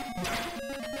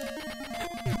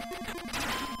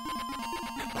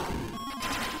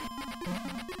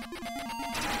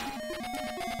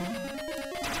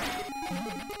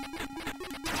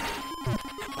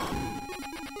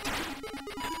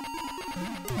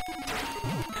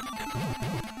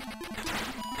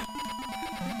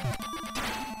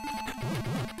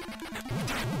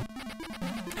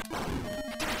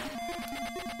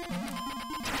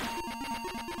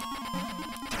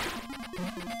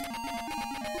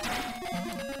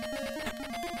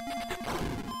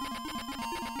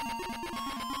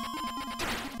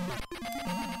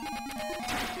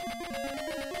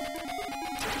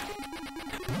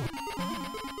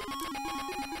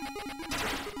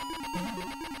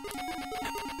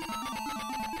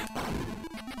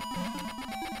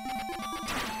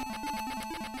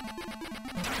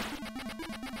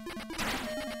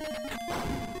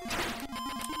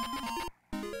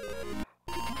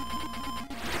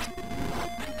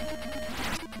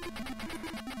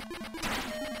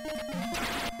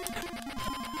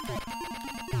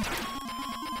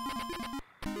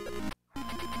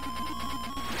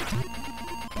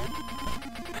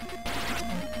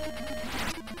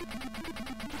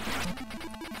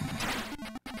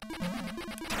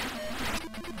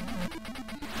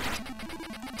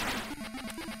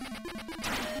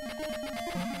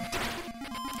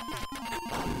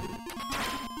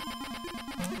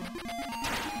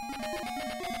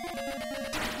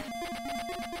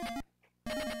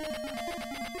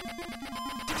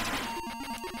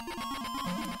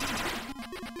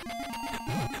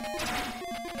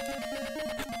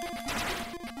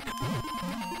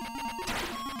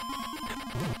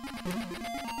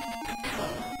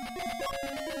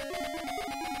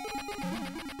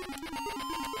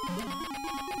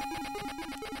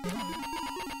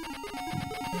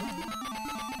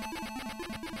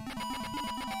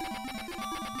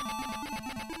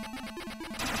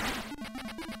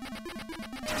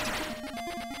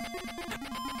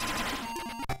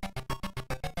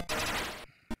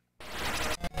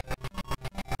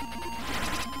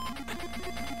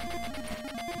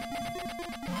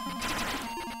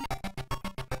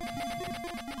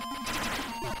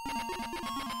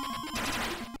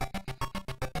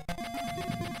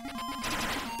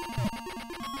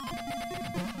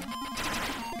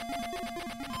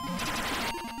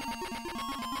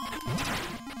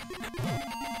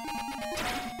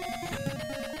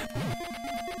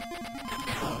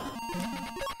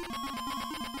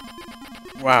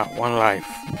 Wow, one life.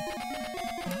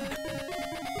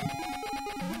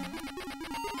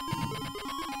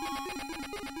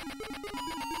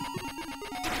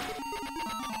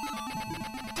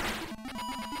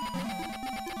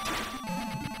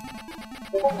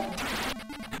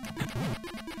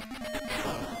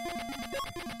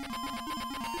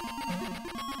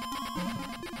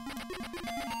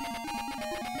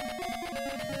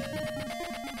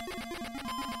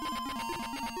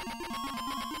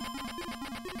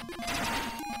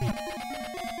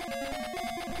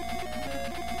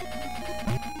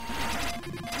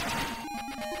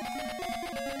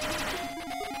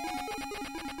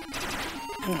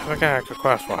 I got a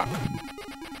crosswalk.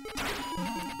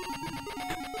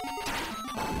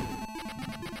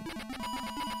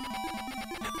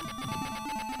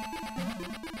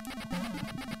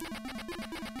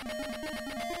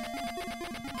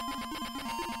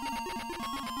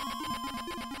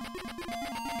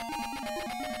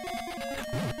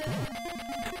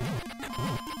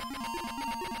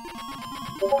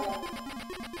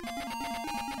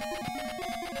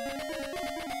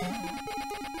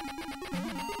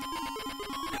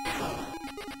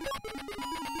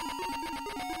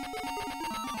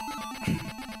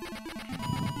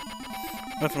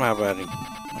 What's my buddy?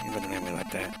 Why you looking at me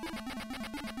like that?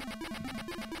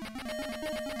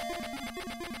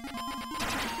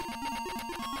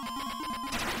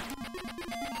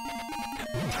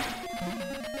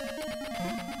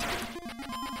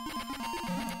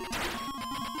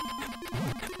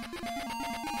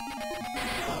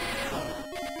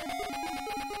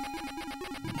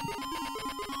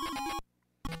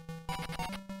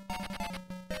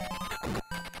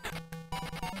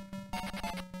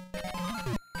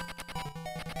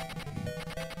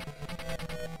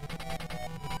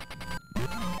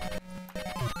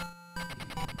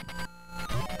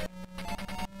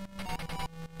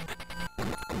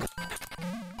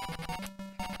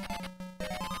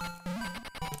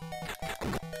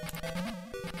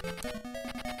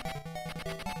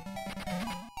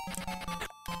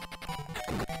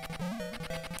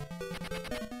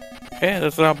 Hey,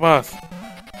 this is our boss.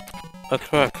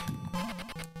 Let's work.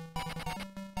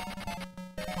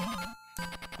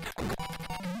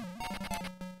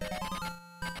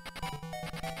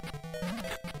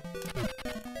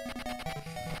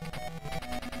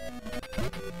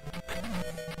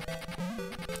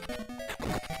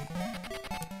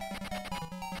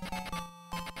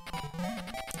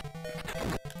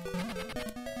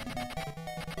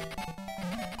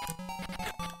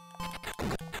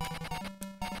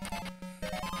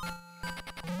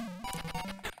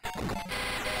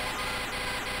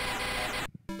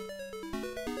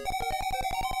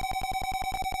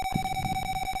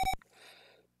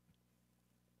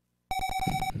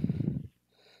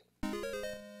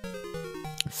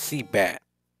 Seabat.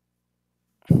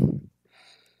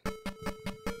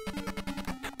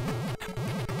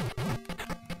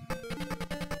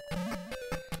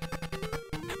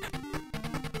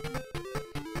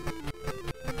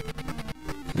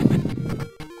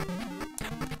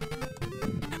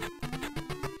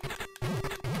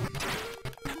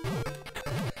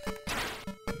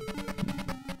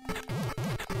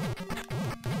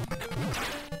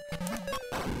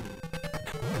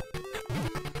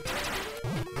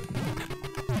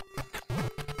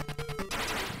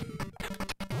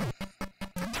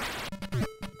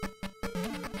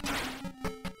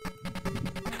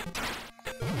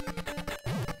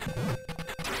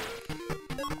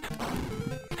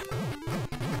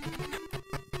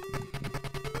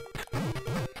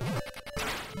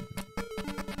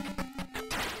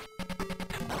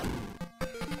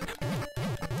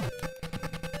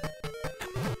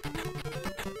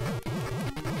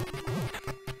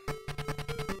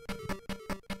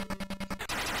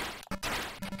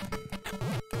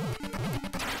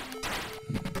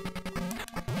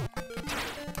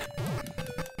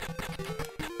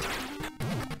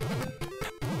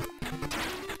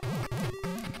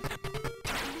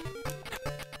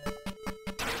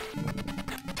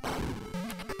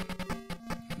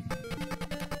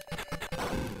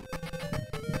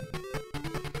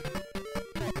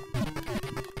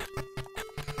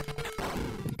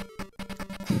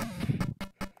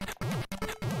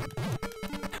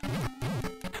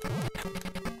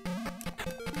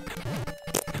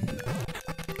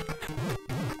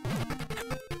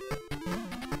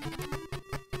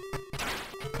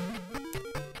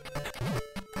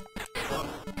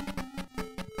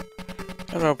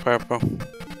 Hello, Purple.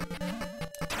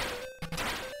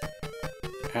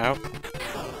 Out.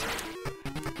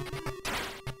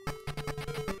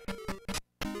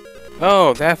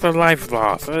 Oh, that's a life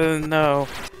loss. No.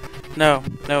 No,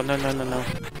 no, no, no, no, no.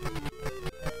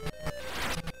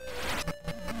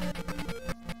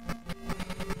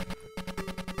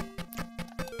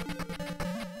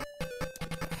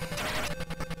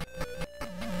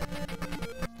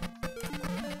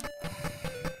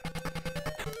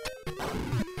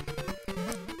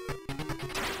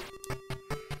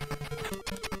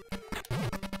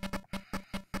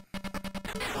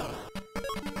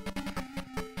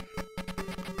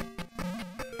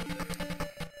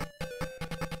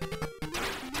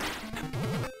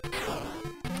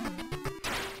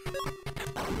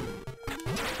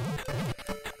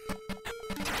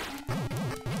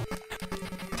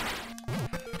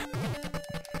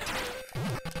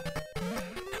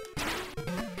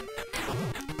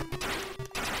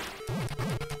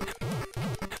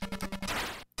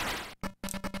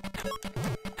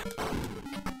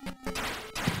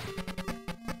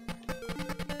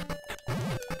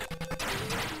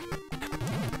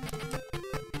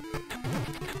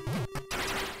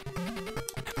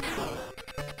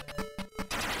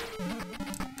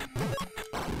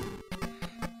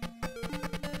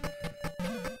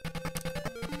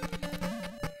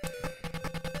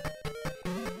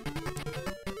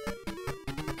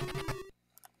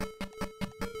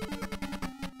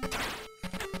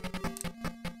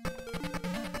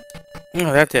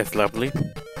 Oh, that's lovely.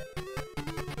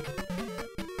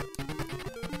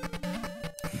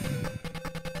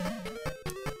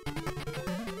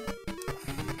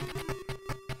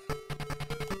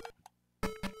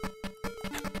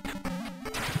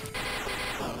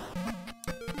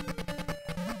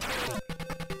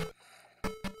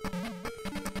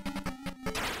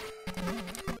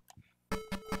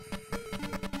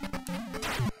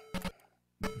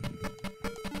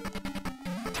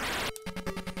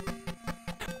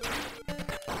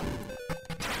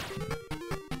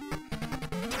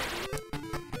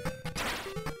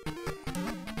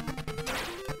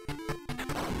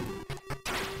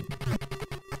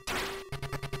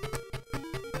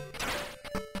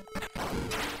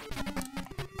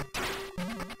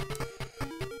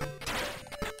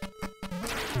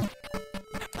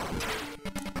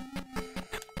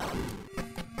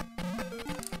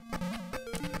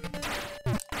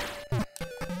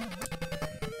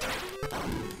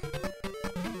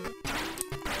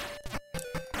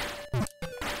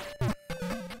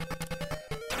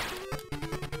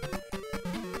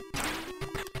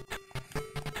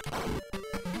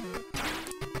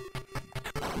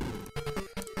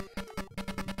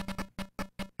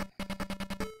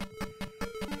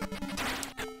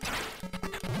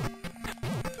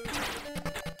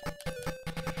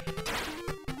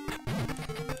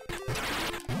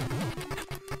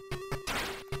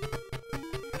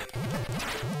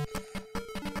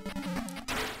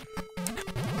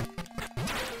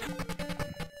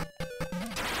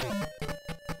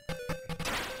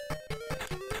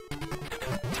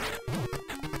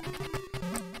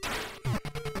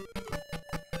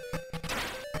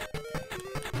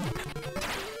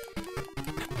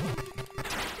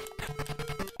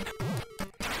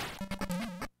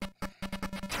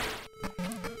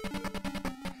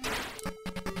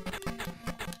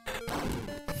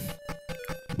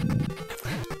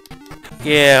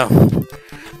 Yeah,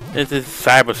 this is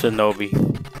Cyber Shinobi.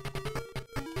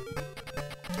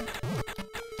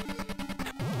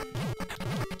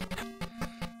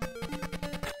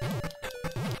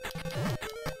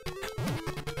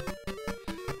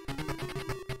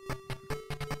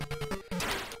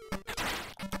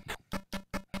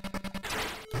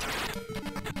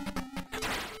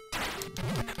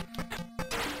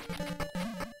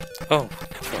 Oh,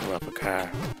 son of a car.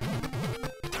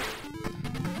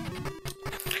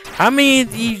 How many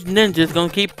of these ninjas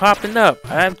gonna keep popping up?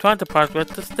 I'm trying to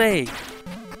progress the stage.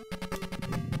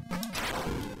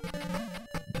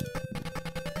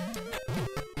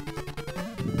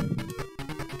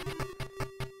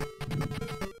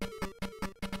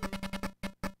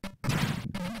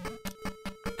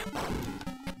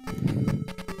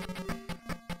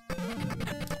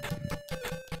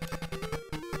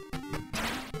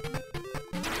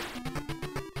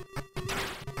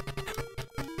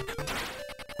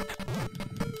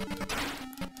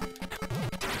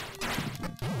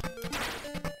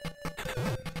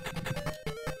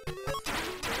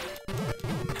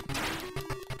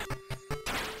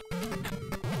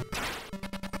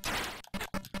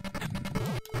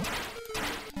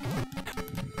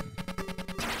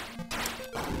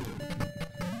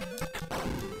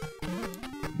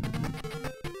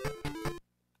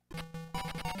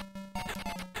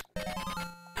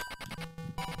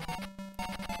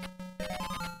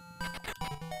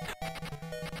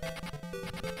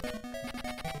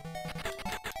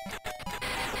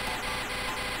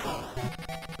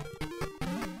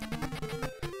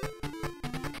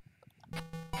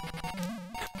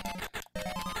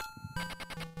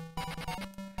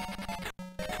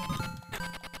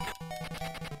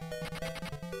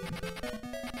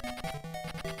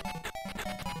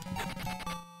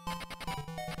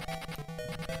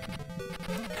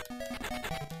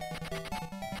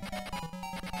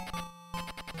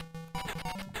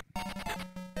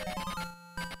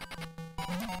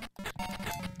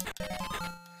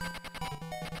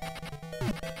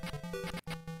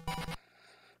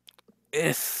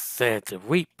 It said the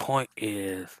weak point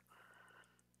is.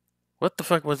 What the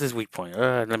fuck was this weak point?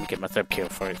 Let me get myself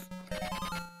killed first.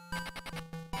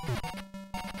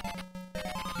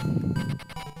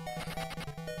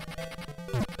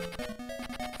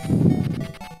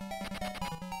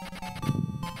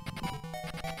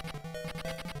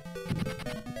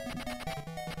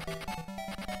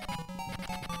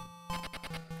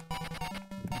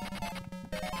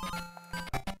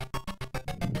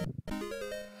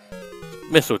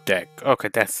 Missile deck. Okay,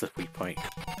 that's the weak point.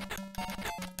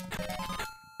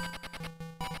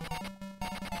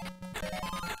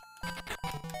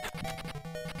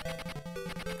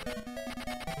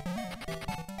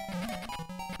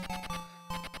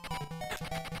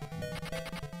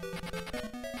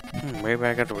 Maybe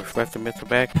I got to reflect the missile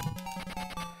back.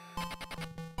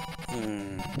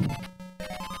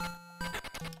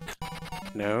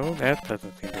 No, that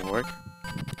doesn't seem to work.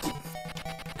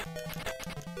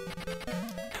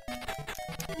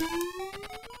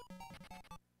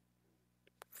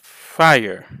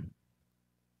 Fire.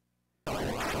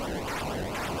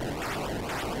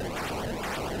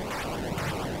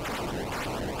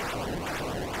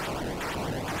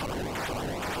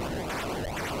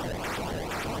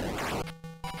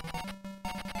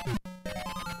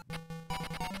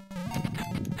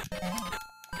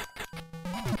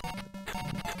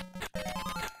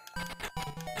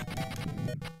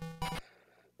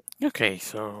 Okay,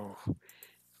 so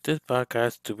this bot got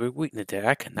a stupid weakness that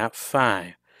I cannot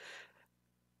find.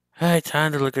 Alright,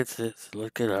 time to look at this,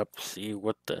 look it up, see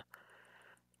what the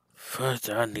first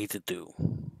I need to do.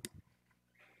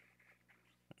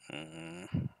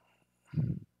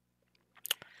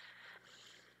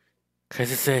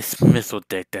 Cause it says missile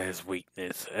deck that is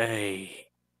weakness. Hey.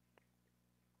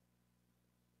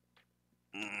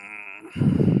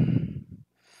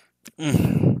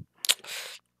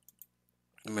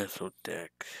 Missile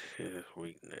deck is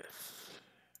weakness.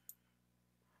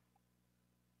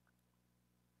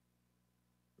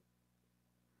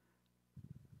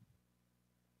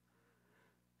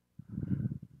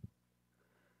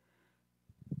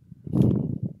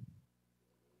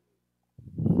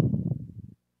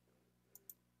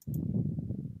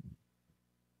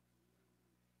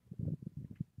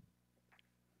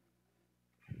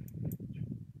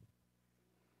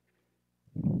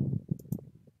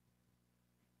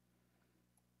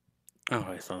 Oh,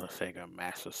 it's on the Sega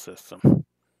Master System.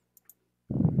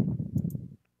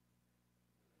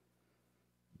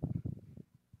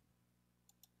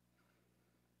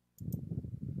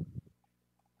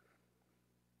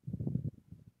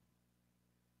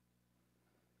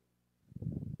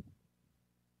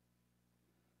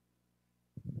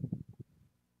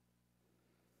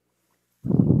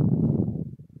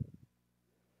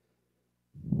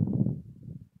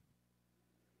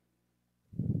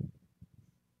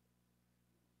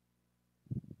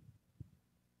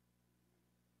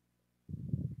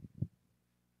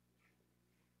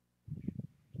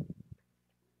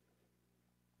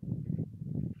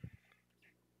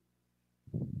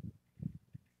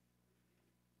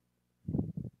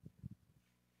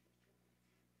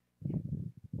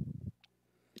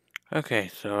 Okay,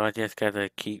 so I just gotta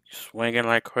keep swinging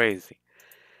like crazy.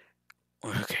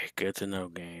 Okay, good to know,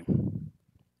 game.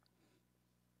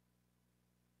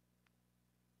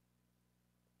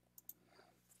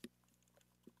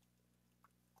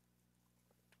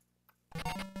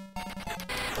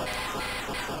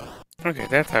 Okay,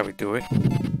 that's how we do it.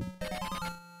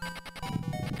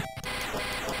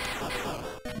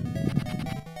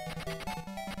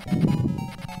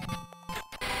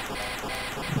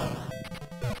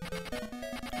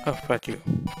 Oh, fuck you.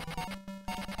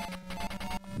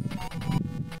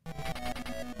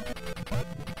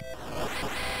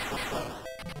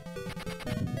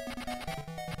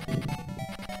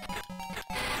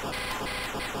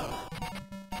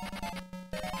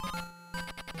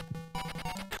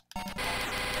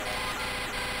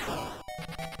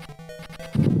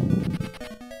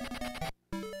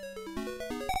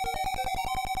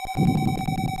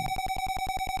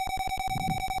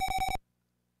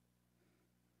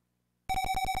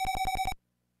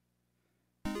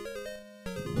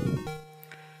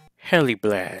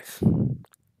 Heliblast.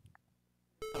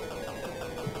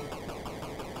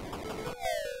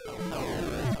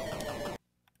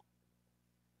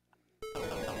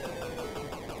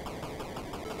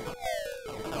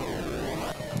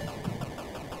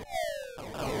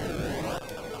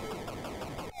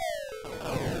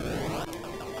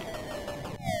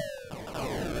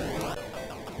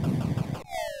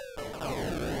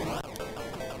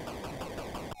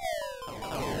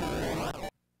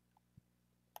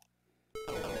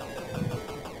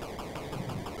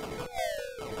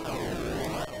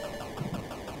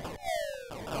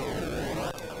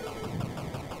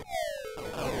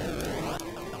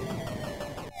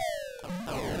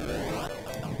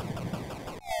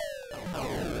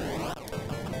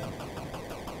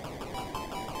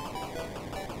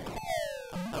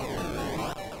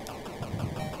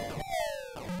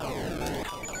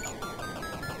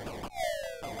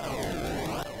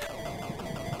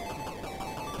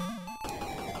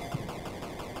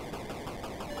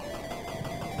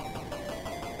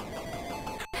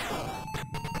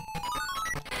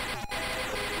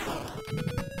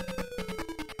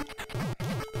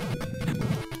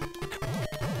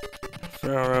 So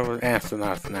we're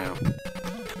astronauts now.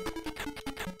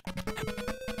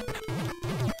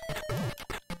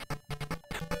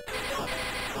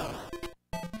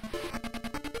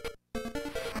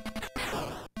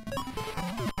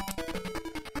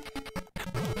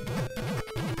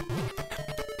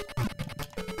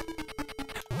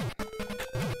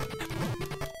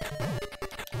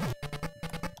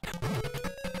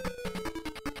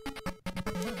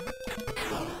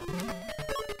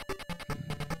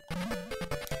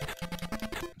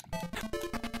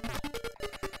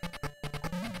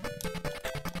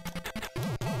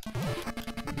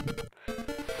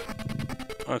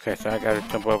 Okay, so I gotta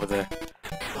jump over the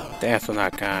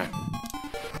astronaut guy.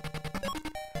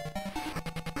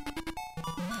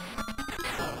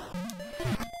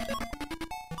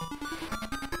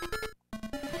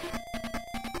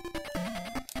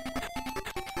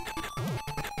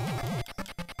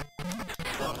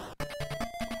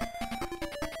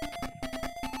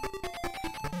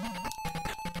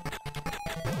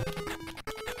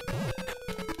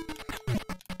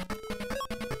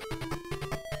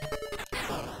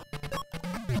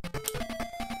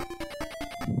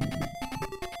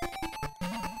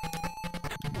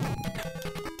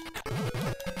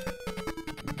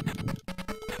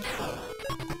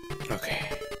 Okay.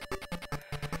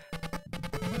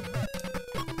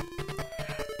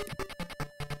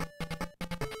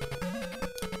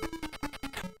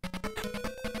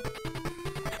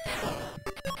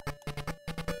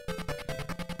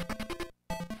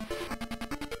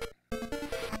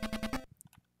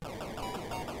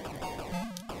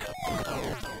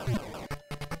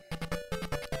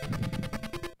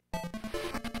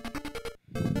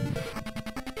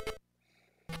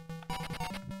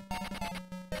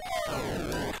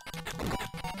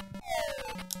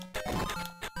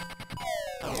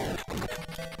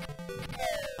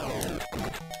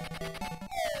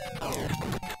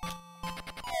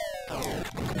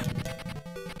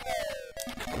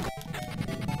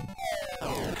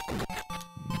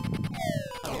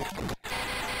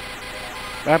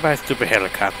 Bye-bye, stupid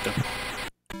helicopter.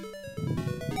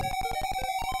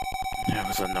 That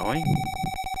was annoying.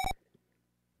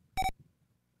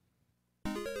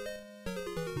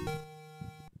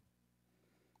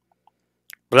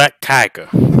 Black Tiger.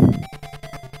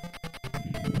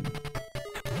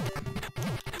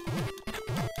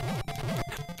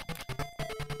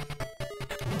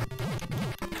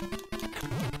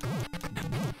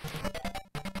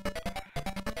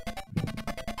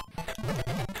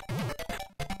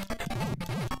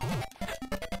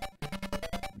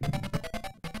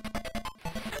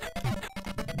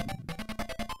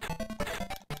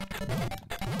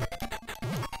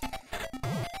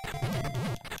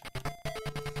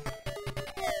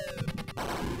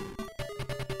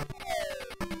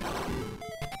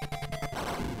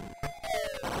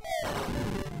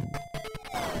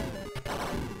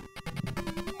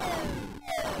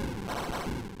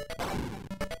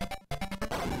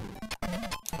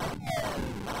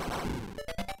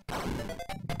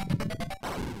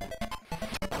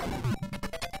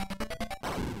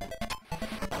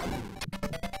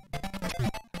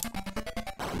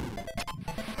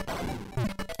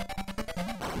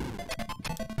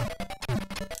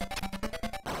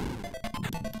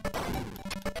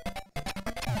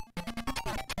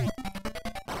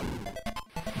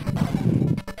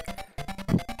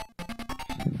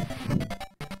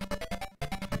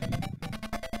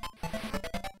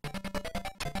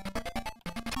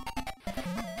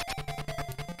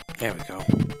 There we go.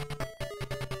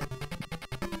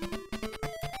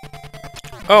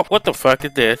 Oh, what the fuck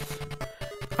is this?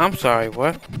 I'm sorry,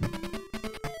 what?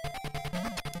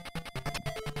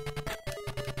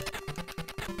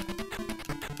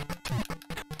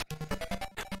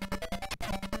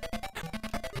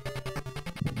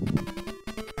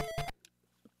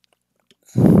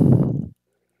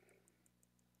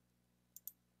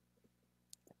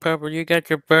 Purple, you got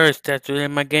your bird statue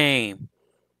in my game.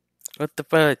 What the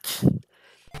fudge?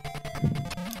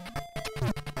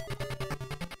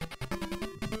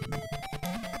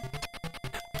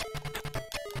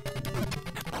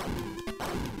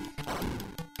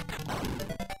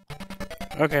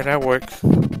 Okay, that works.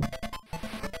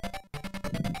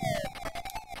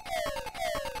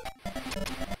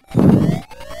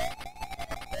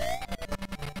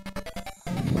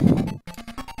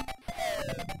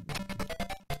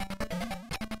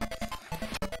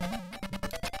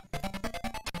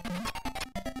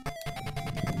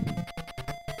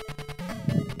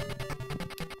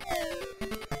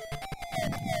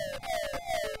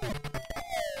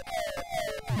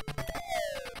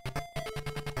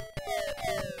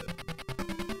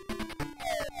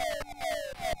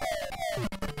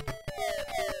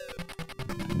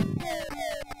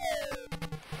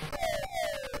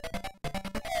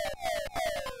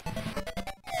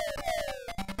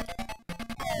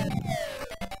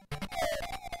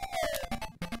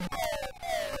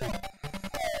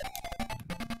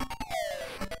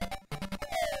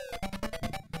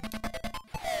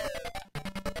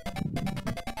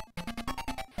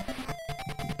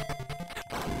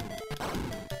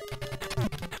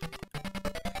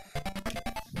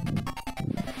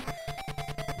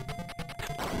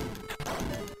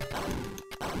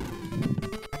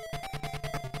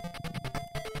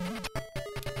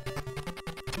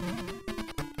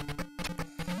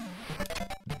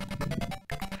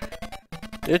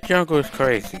 This jungle is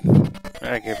crazy.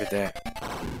 I give it that.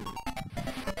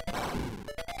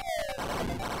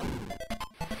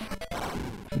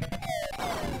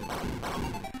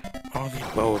 All these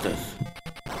boulders.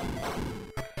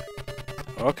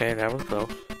 Okay, that was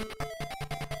close.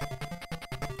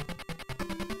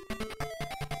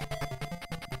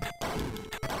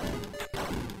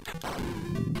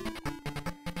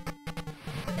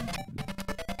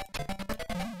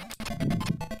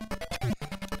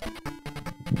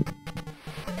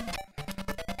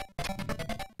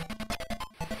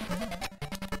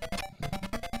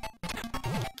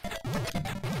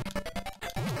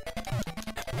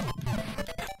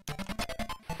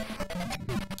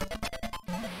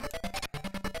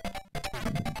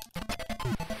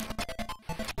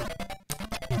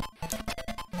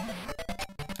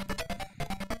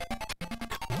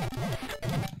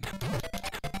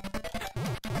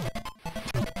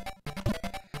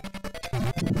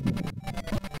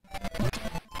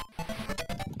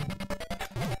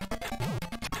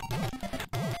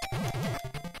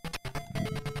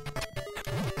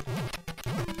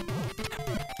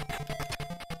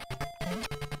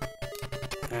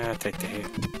 I'll take the hit.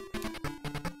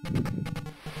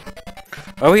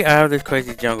 Are we out of this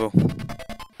crazy jungle?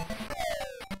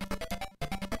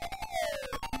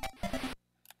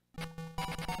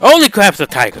 Holy crap's a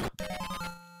tiger!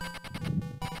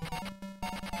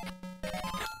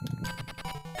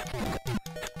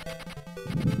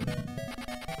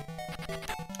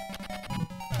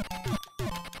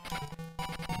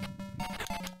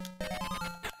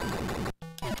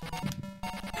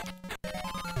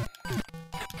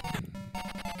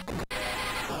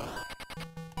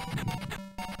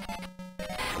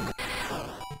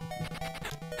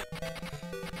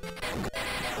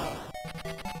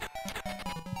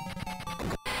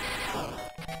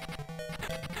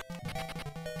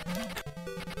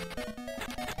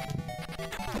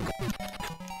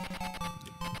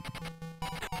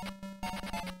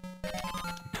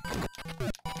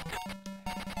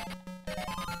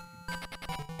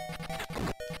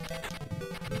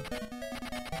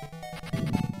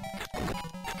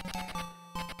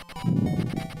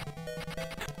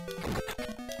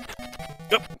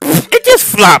 It just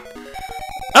flopped.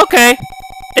 Okay,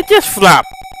 it just flopped.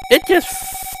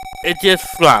 It just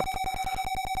flopped.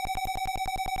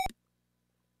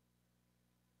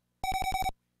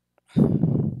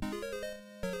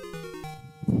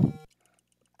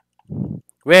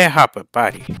 Red Hopper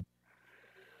body.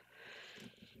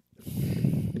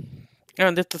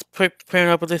 And this is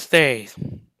preparing up for the stage.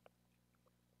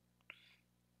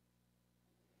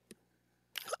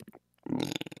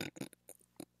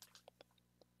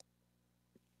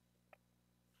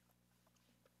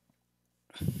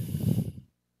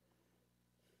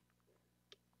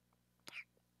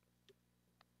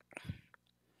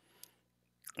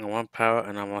 I want power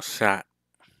and I want shot.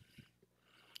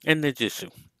 and Nijitsu.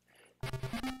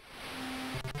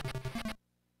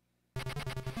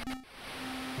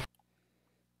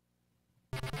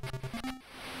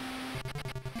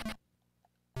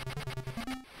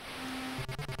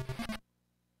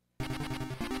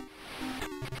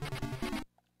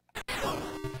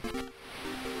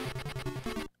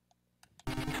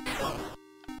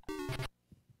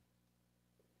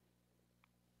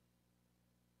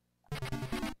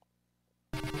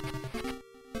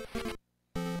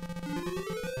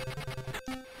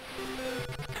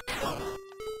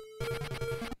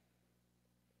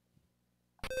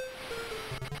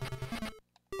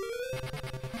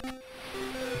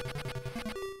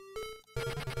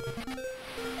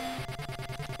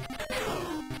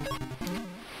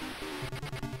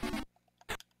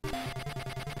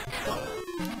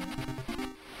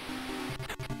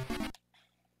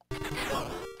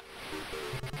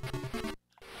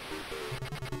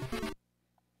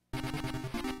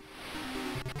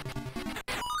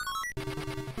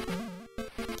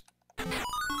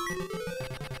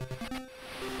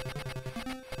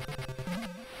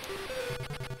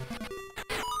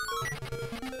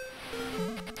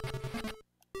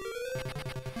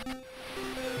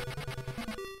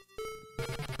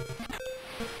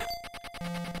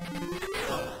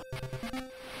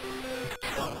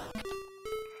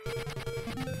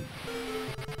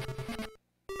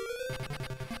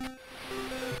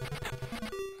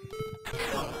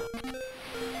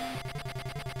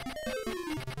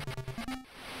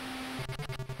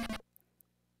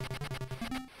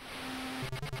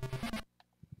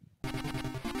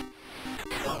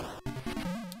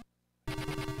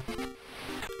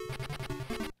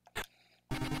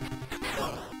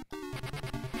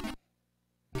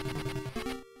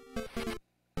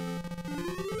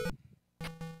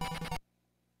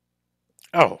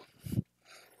 Oh,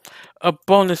 a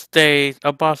bonus stage,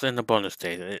 a boss in the bonus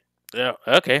stage. Yeah,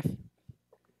 okay.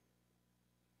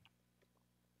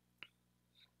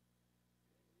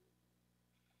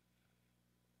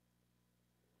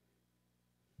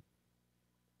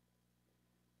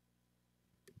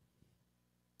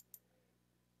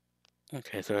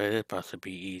 Okay, so it is supposed to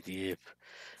be easy if.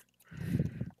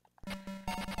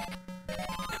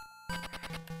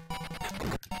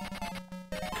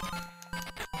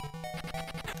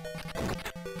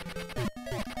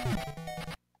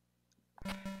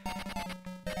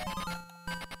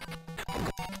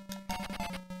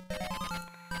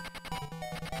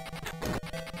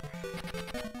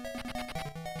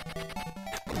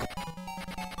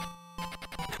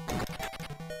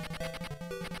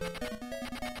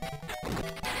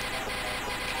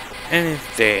 And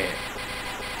it's dead.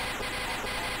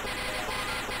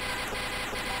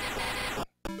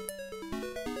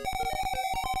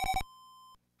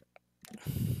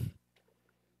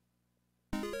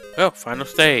 Oh, final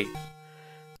stage.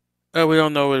 Oh, we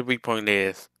don't know what the weak point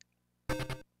is.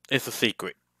 It's a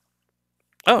secret.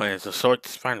 Oh, and it's a short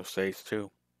final stage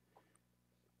too.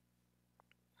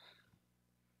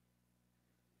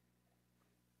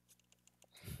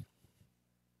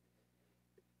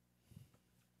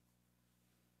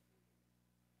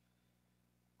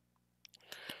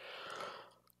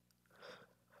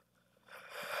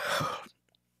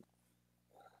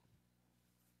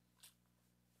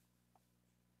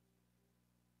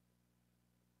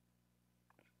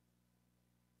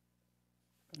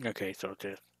 Okay, so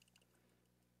just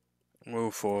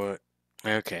move forward.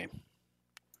 Okay.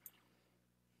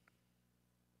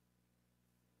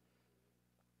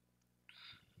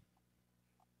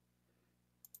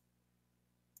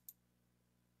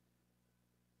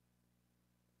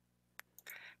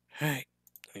 Hey,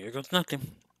 here goes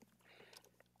nothing.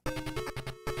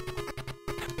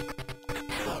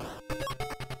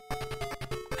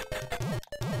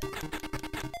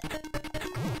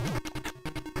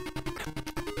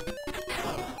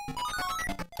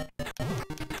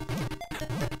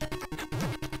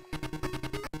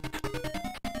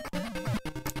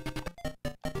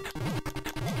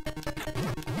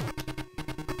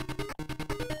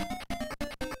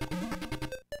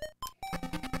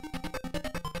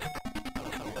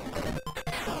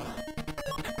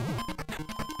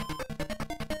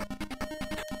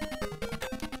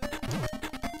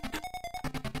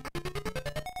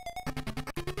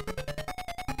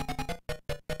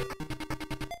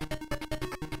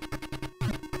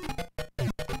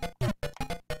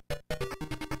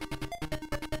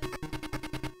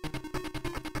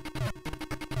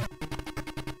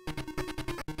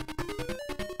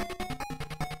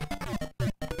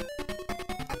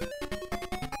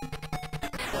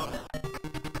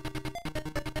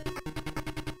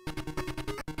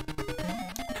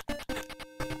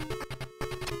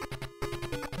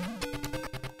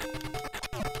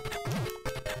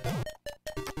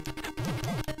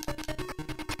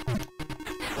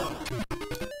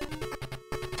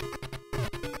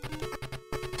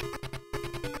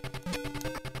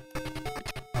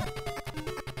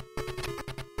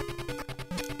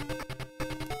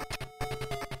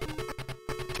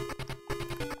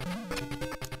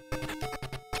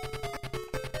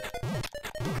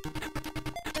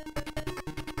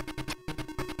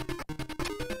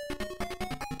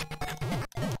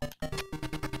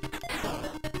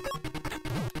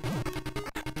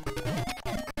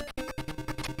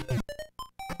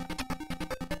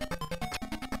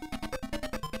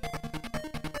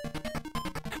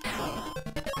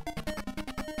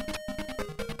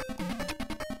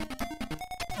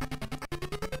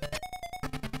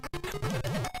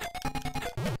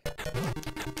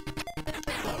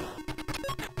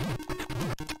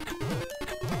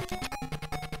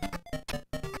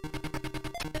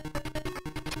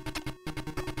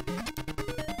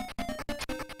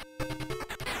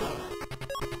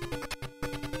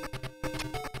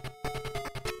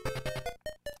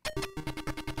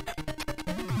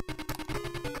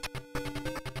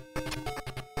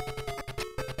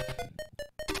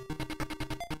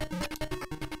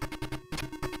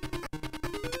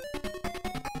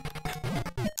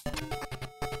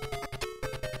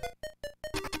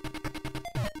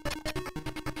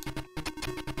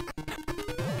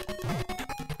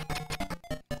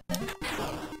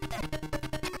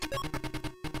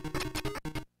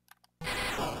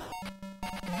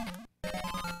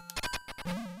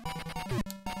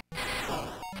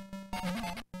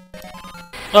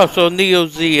 Oh, so Neo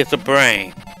Z is a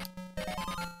brain.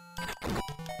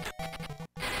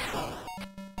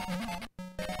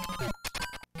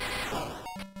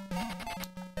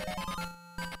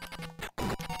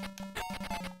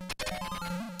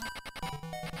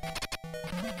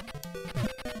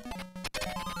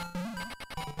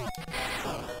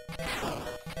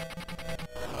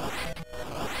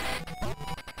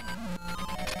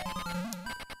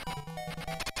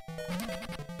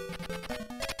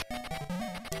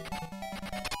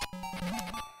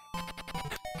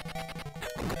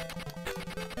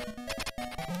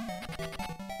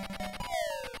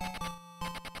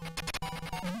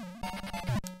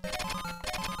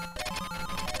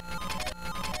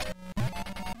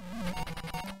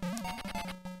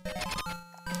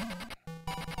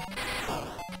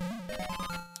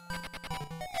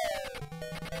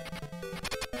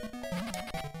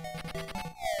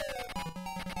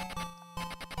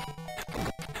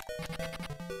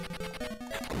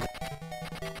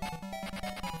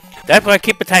 That's why I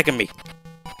keep attacking me.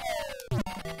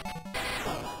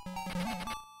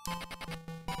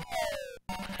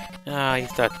 Ah, he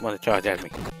starts to want to charge at me.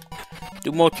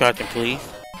 Do more charging, please.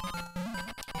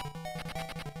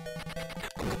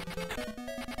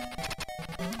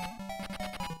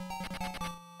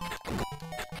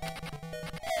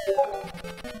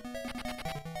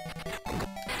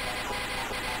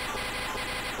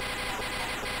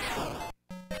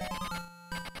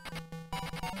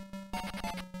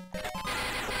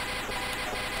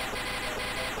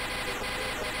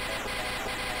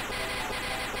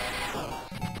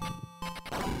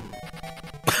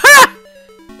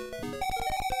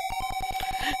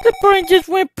 The brain just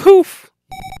went poof.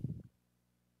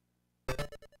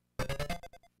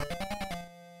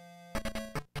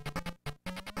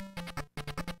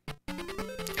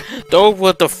 Those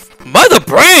were the Mother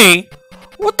Brain?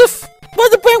 What the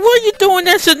Mother Brain, what are you doing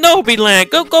in Shinobi Land?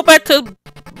 Go back to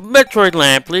Metroid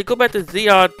Land, please. Go back to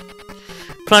ZR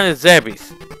Planet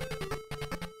Zebes.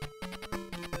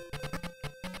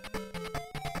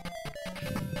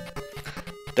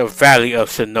 The Valley of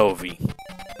Shinobi.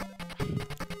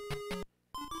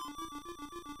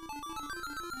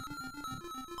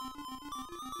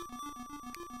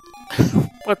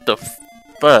 What the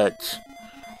fudge?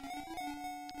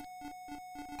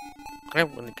 I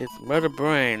want to get some Mother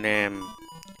Brain and...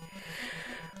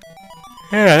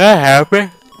 Yeah, that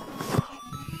happened.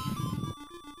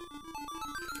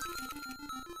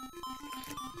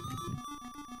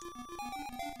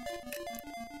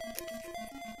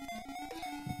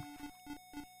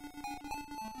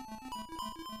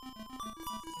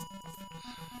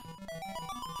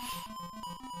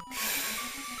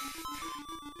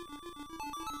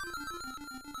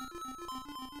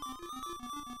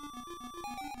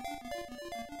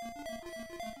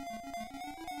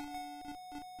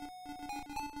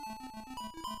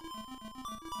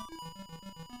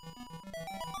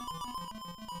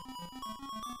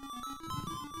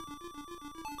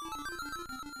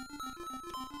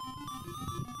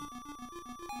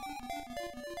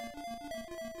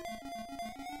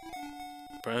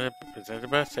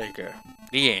 Presented by Sega.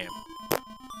 The end.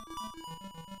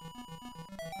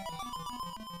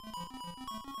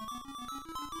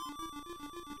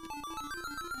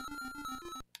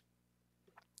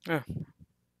 Oh.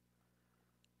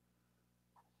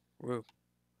 Woo.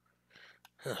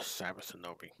 Cyber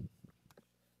Shinobi.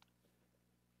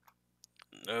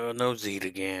 No Z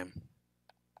again.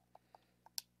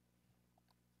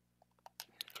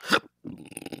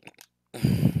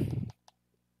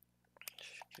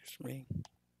 Excuse me.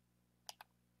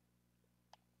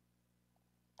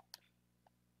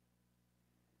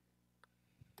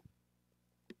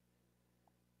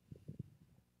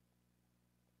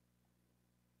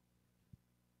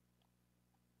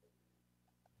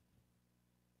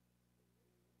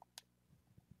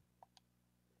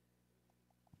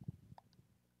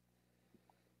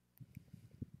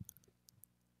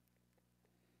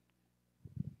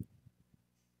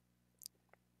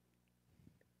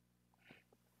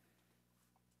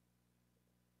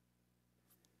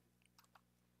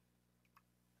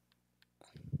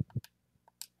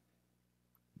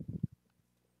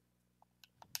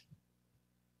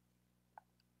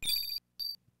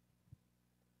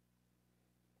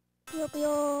 Puyo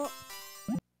puyo.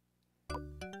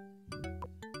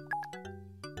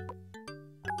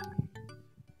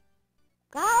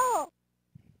 Go.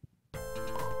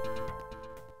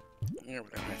 Yeah, we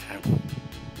don't have time.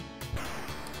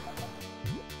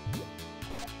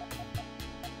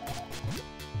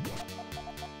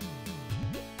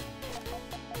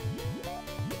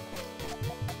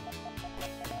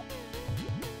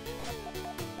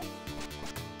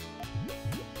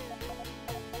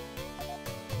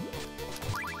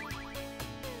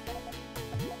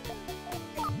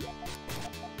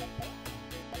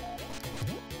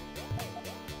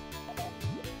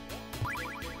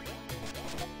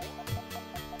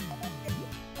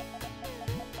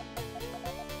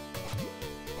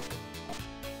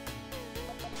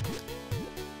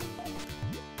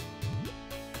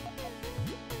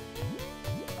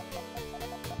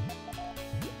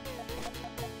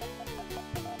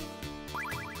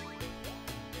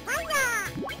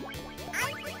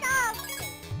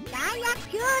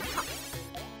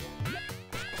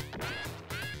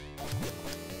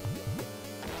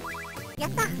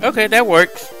 Okay, that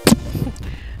works.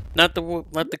 Not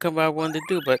the combo I wanted to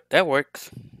do, but that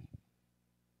works.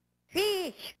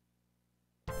 Fish.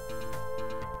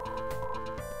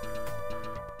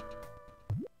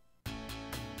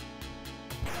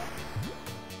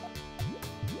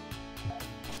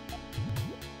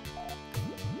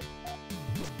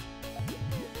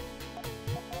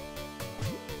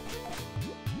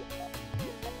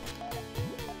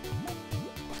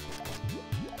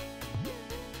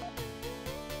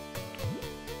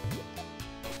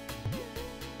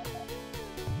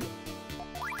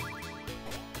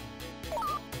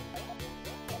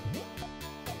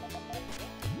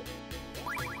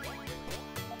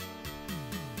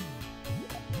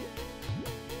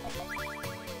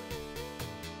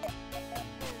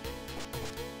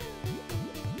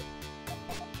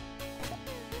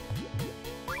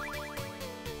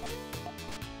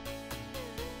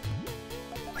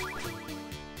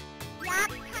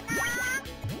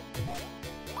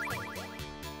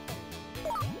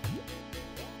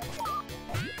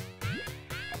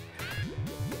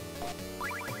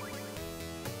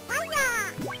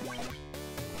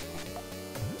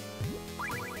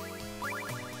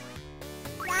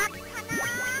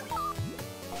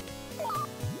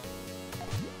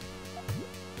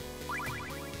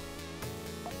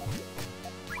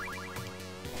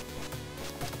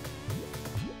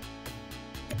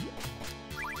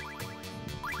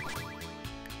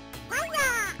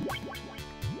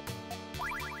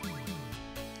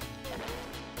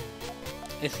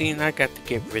 You see, I got to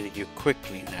get rid of you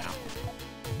quickly now.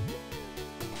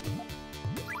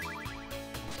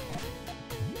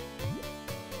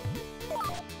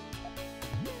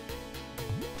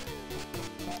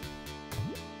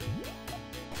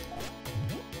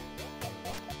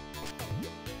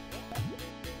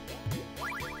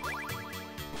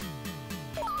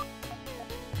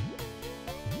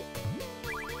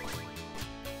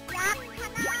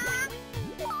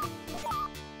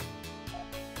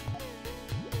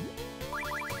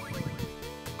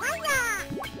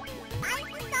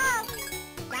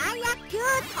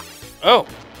 Oh,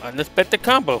 unexpected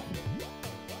combo.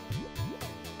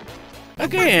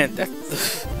 Again,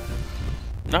 that's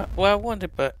not what I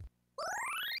wanted, but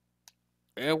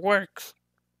it works.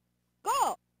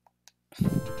 Go.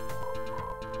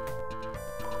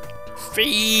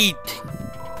 Feed.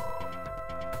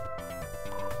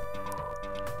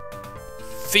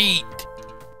 Feed.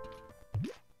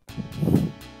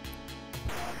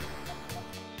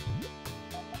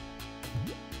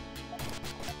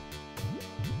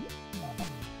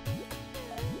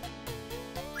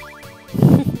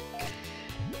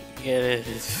 Yeah,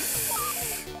 this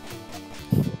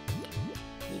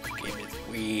game is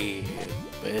weird,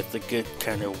 but it's a good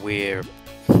kind of weird.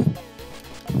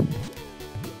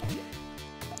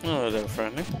 Oh, they're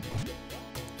friendly.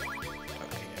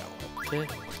 Okay, I want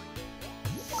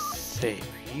to save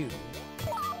you.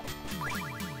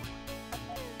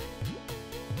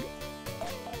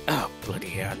 Oh, bloody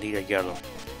hell, I need a yellow.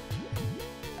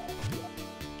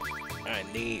 I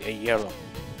need a yellow.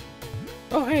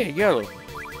 Oh, hey, a yellow.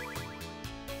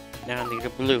 Now I need a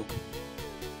blue.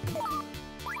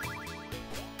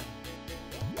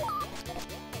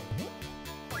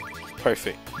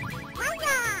 Perfect.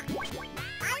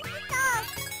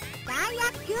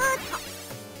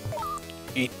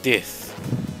 Eat this.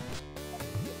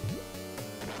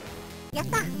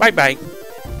 Bye bye.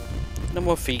 No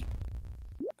more feet.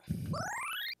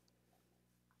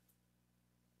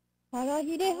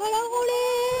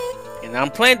 And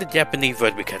I'm playing the Japanese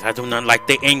version because I do not like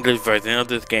the English version of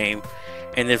this game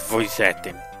and its voice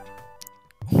acting.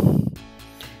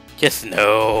 Just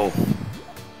no.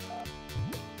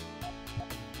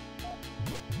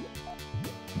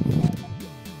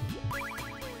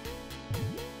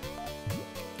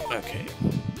 Okay.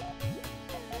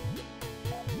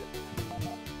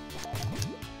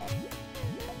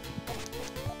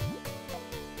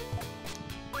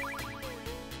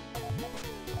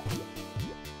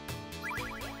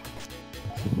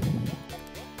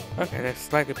 Okay, that's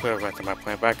slightly put around to my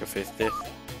plan, but I can fix this.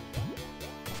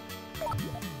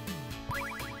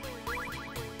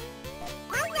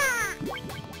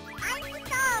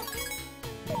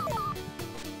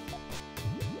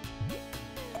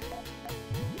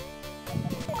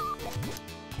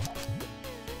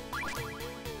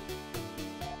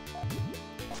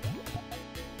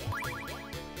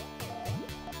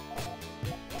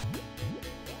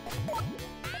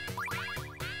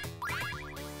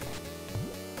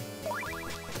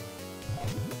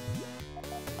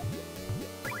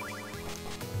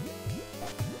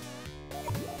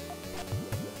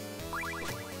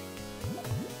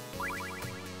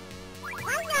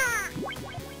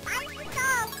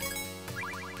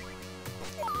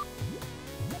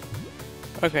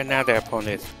 Okay, now that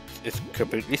opponent is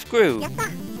completely screwed. やった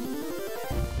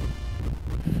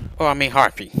Oh, I mean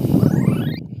Harpy.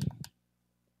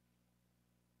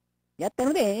 やった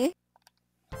ので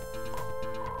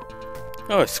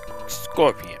Oh, it's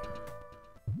Scorpion.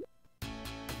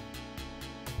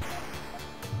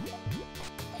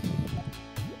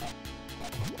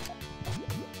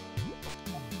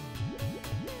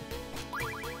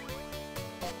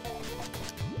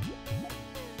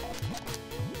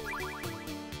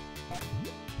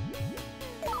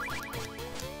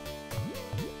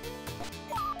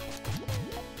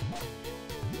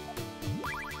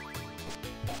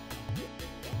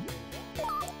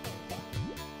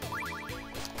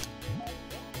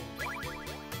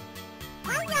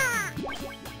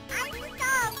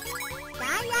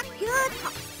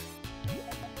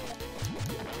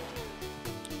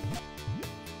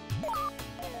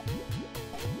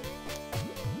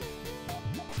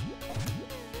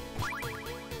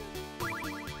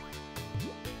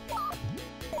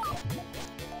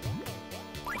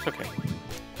 It's okay.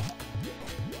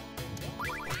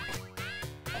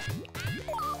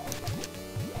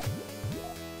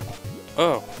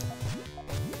 Oh,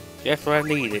 that's what I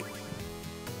needed.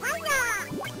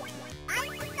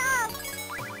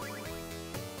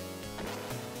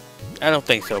 I don't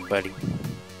think so, buddy.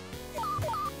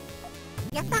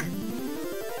 やった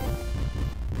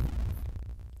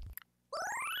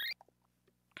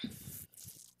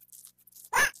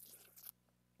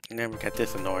And then we got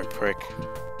this annoying prick.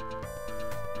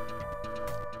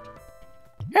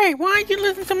 Hey, why aren't you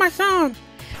listening to my song?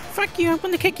 Fuck you, I'm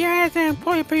gonna kick your ass and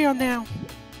pull your peel now.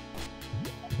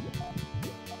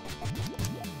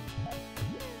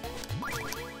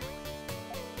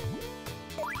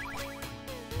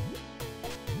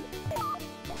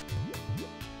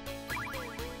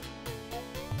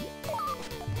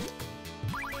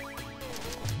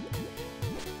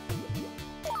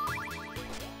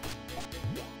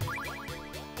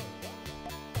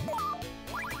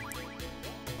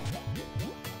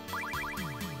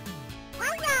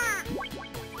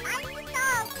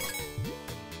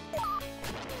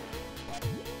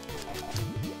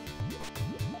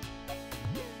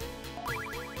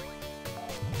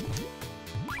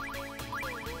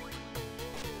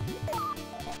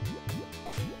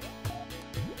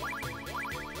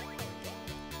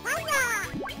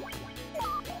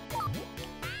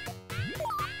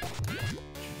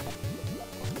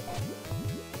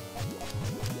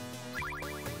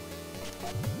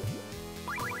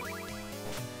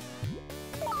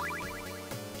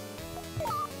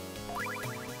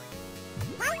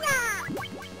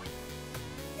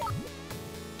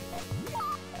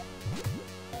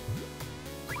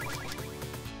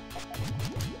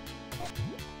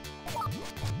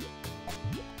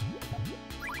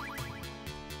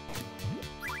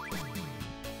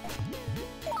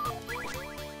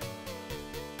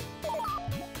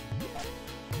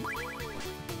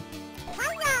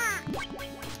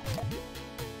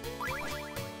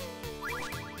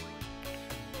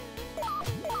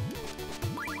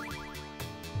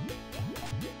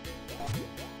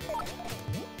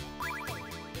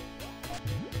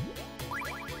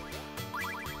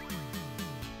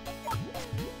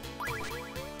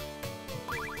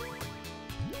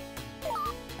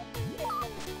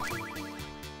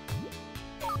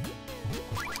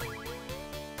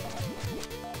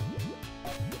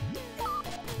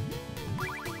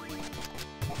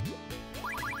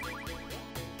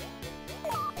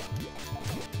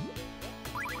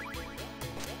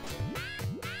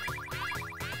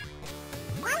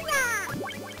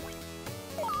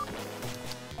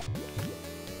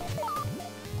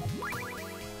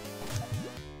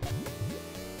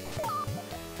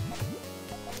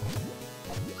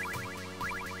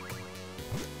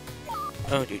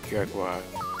 Oh, you jerkwad.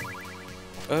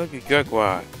 Oh, you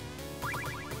jerkwad.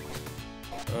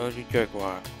 Oh, you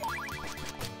jerkwad.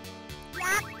 や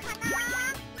ったな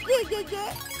ーゲゲゲ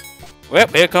Well,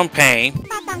 here come Pain.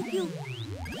 パタンキュー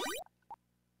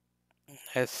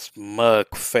That smug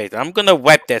face. I'm gonna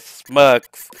wipe that smug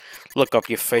look off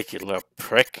your face, you little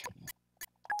prick.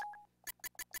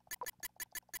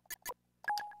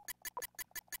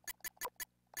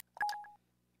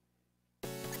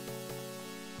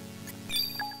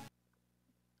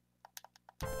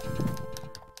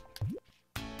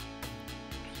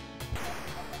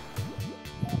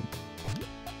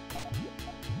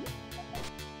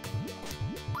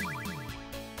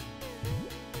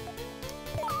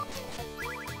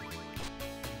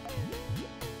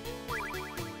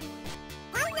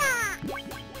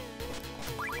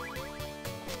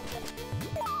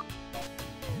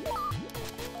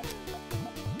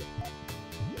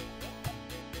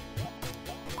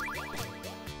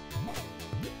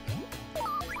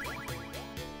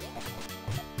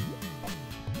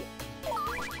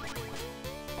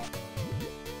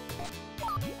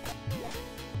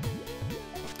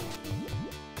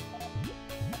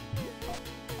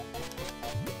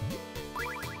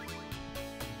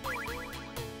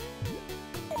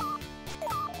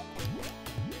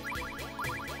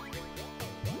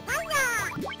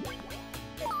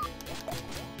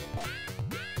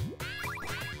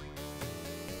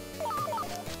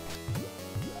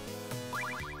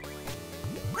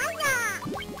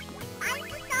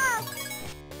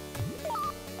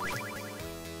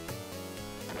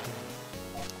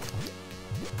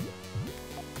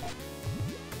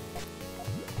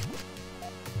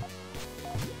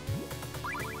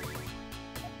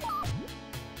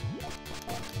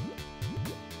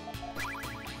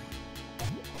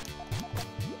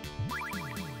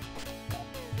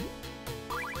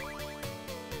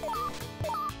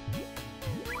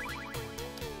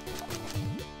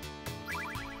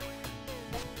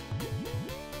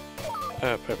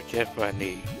 Perfect, just what I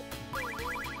need.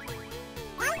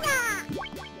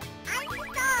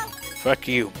 Fuck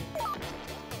you.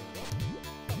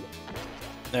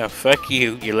 No, fuck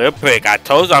you, you little pig. I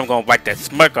told you I'm gonna wipe that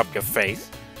smirk off your face.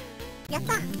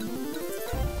 Yappa.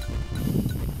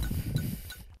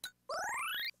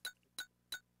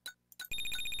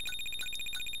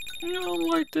 I don't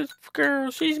like this girl.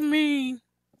 She's mean.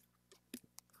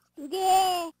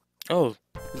 Yeah. Oh,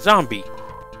 zombie.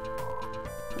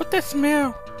 What that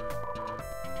smell?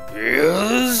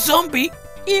 Zombie.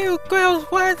 Ew, gross.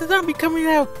 Why is the zombie coming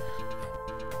out?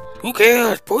 Who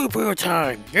cares? Poo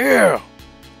time. Yeah.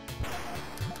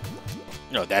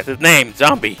 No, that's his name,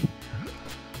 Zombie.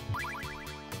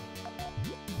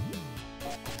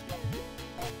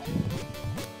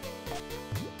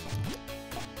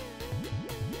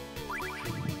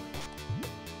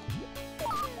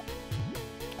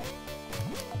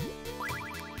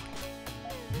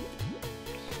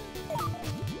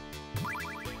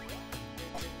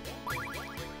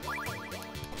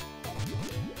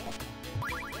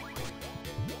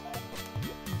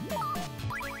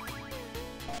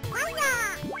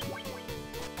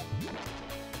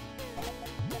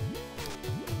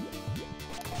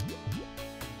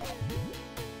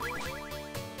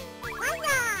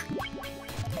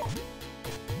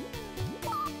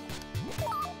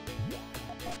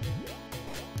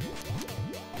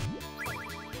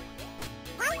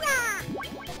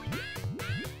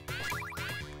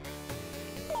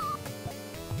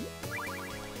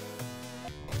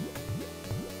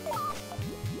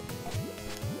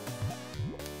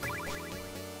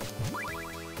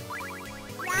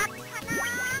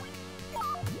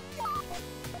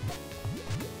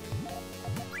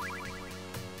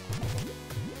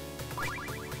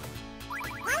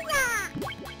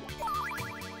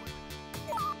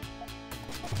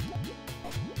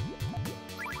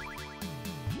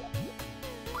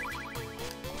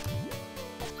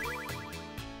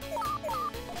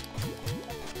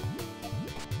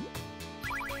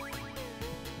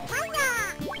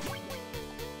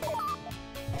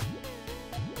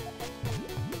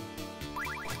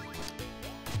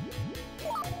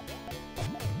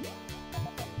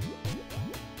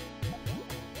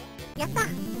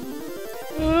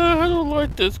 I don't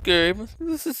like this game.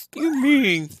 This is too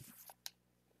mean.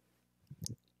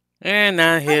 And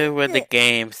now here where the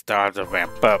game starts to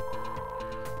ramp up.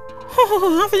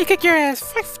 Oh, I'm gonna kick your ass.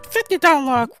 $50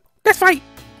 log. That's right.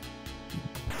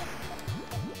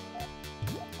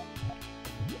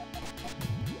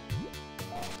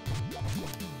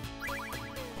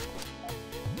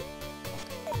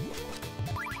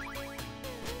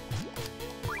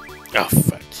 Oh,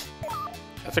 fudge.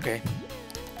 That's okay.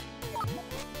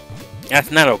 That's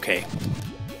not okay.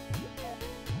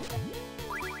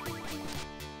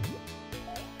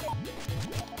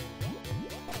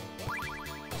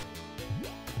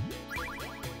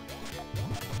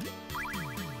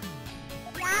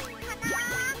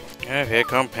 Yeah, here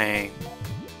come pain.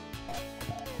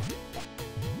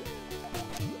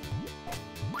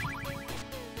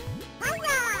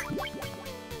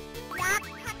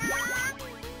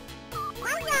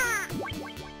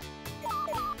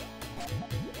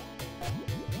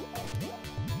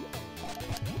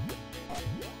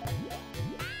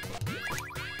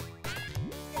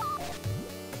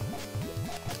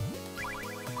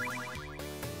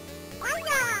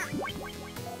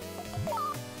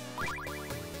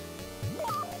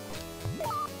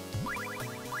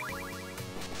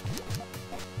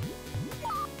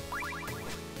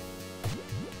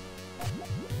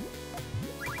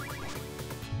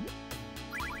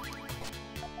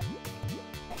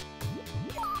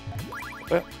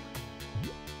 Well,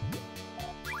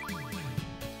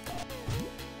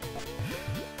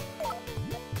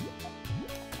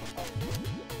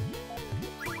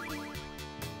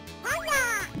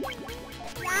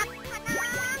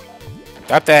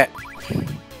 stop that.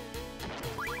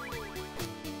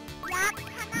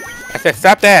 I said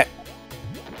stop that.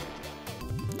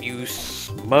 You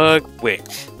smug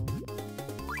witch.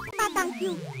 Thank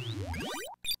you.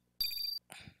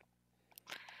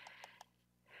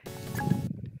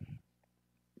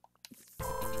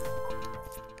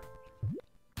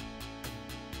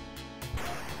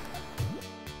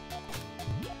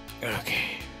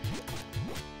 Okay.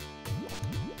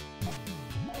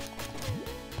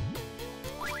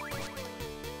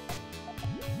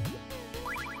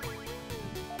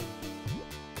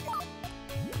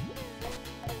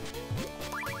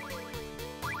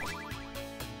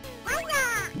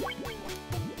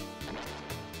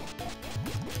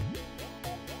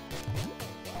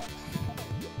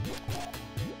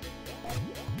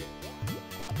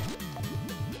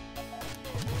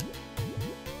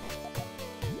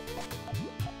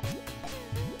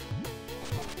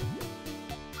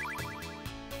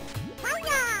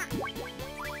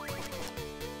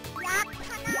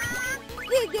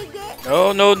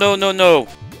 Oh, no, no, no, no.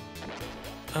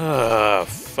 Ah,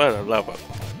 for the love of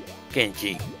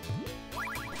Genji.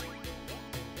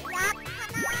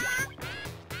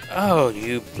 Oh,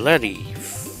 you bloody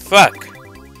fuck.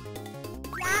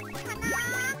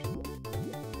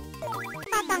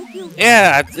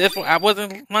 Yeah, I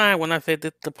wasn't lying when I said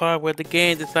this the part where the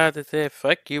game decided to say,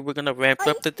 fuck you, we're gonna ramp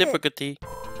up the difficulty.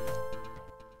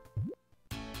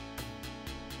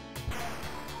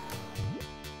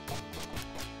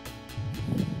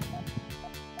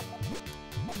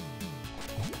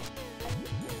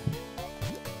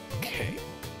 Okay.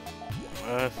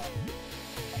 Ugh.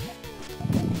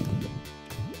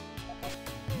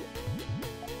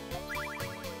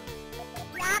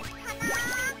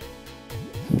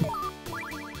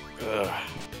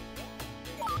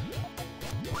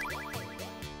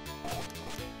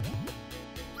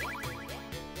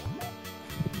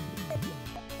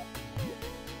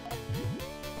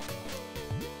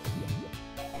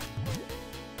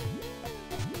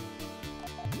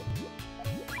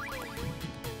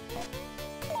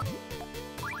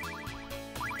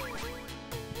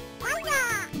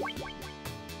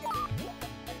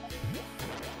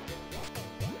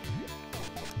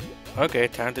 Okay,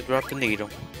 time to drop the needle.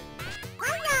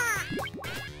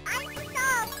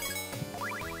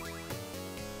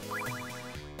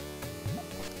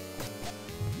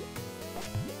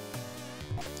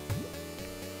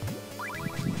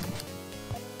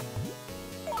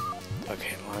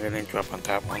 Okay, longer than drop on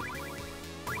top one.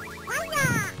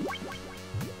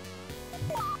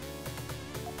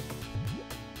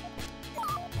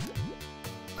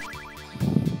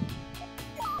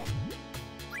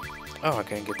 Oh, I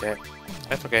can't get that.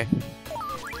 That's okay.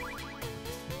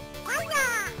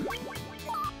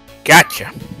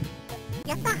 Gotcha!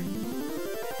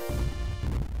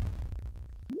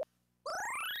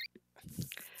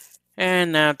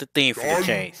 And now the theme for the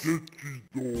chase.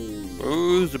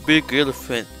 Who's the big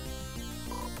elephant?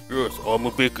 Yes, I'm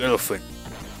a big elephant.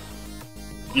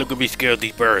 Look at me scare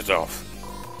these birds off.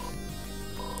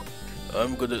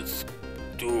 I'm gonna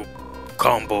do a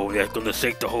combo that's gonna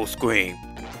shake the whole screen.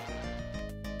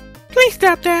 Please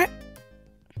stop that!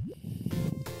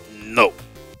 No.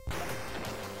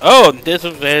 Oh, this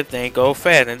is where things go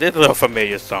fast, and this is a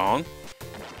familiar song.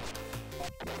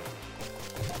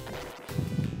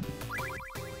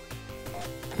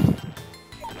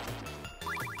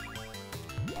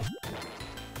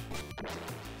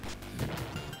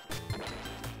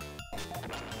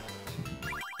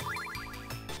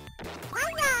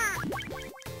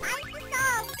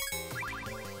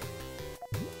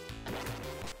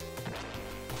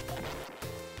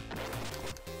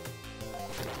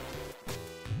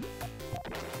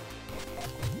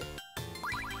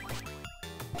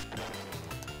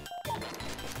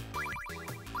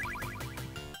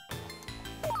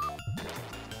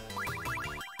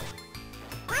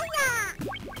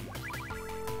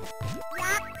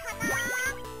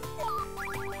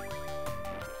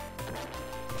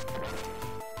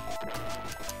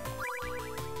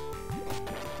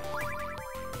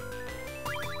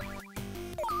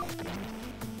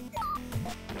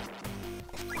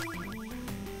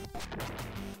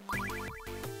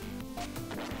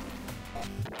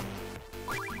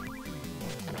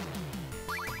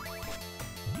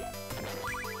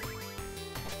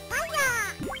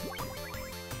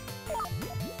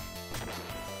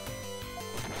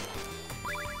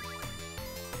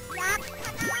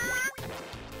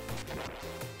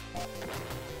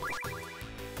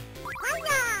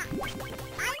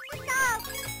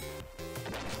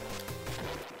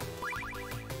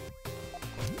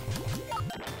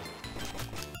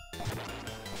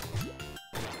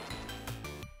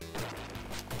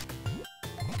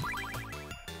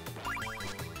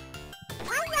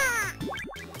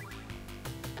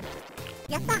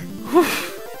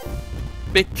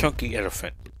 Big chunky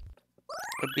elephant.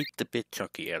 I beat the big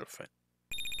chunky elephant.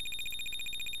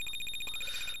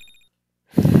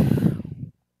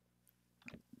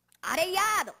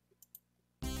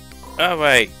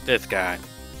 Alright, this guy.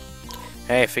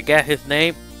 Hey, forgot his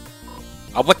name?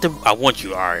 I want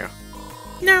you, Arya.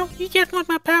 No, you just want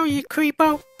my power, you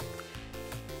creepo.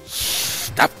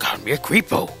 Stop calling me a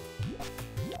creepo.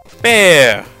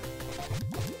 Bear!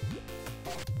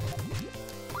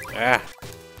 Ah.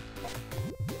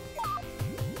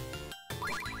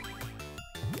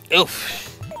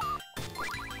 Oof.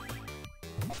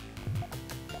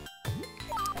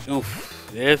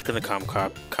 Oof. It's gonna come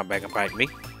back and bite me.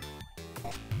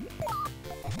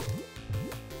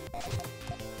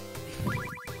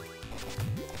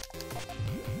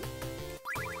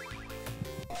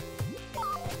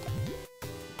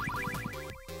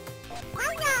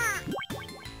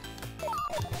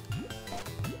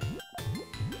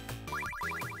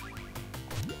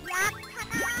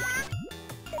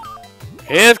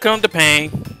 Here's come the pain.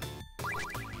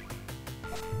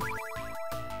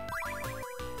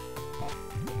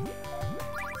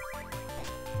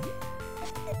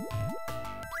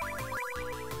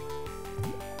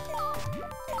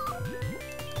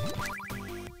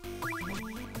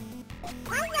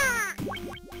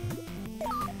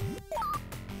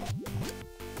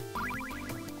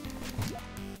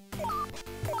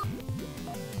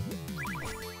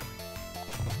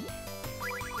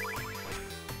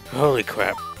 Holy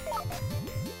crap.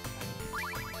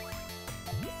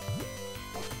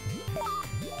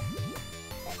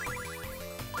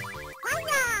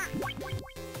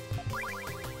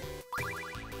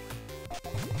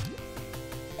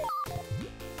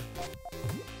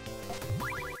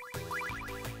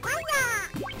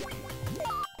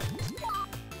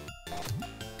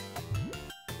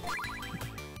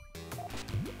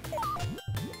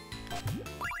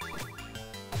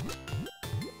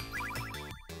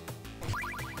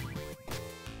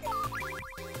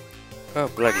 Oh,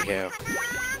 bloody hell.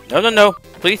 No, no, no.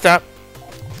 Please stop.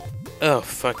 Oh,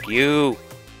 fuck you.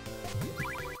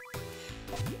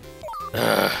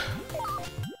 Ugh.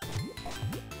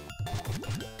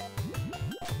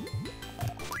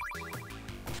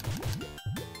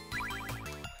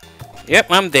 Yep,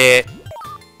 I'm dead.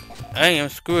 I am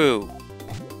screwed.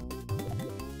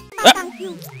 Ah,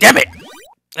 damn it!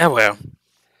 Oh well.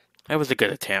 That was a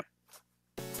good attempt.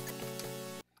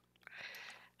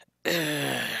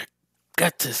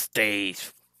 Got to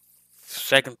stage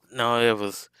second. No, it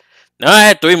was. No, I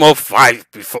had 3 more fights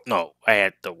before. No, I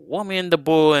had the woman, the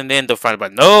bull, and then the fight.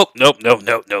 But nope, nope, nope,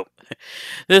 nope, nope.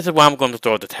 This is why I'm going to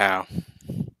throw the towel.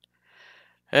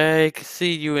 I can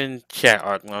see you in chat,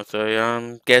 Arkmo, so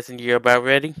I'm guessing you're about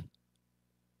ready.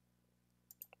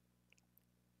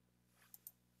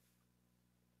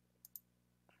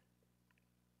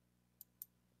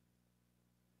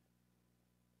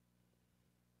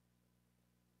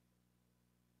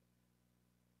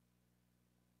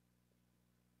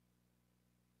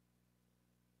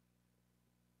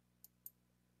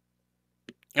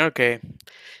 Okay.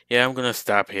 Yeah, I'm gonna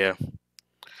stop here.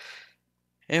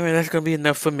 Anyway, that's gonna be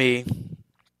enough for me.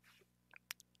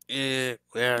 Yeah,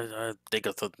 well, I think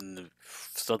of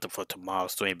something for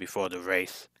tomorrow's stream before the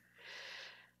race.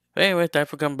 But anyway, thanks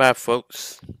for coming by,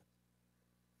 folks.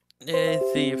 Yeah,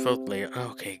 see you folks later.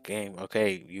 Okay, game.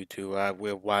 Okay, you two, I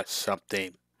will watch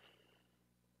something.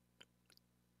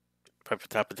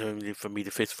 Perfect opportunity for me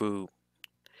to fix food.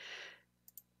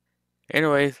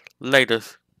 Anyways,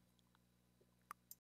 laters.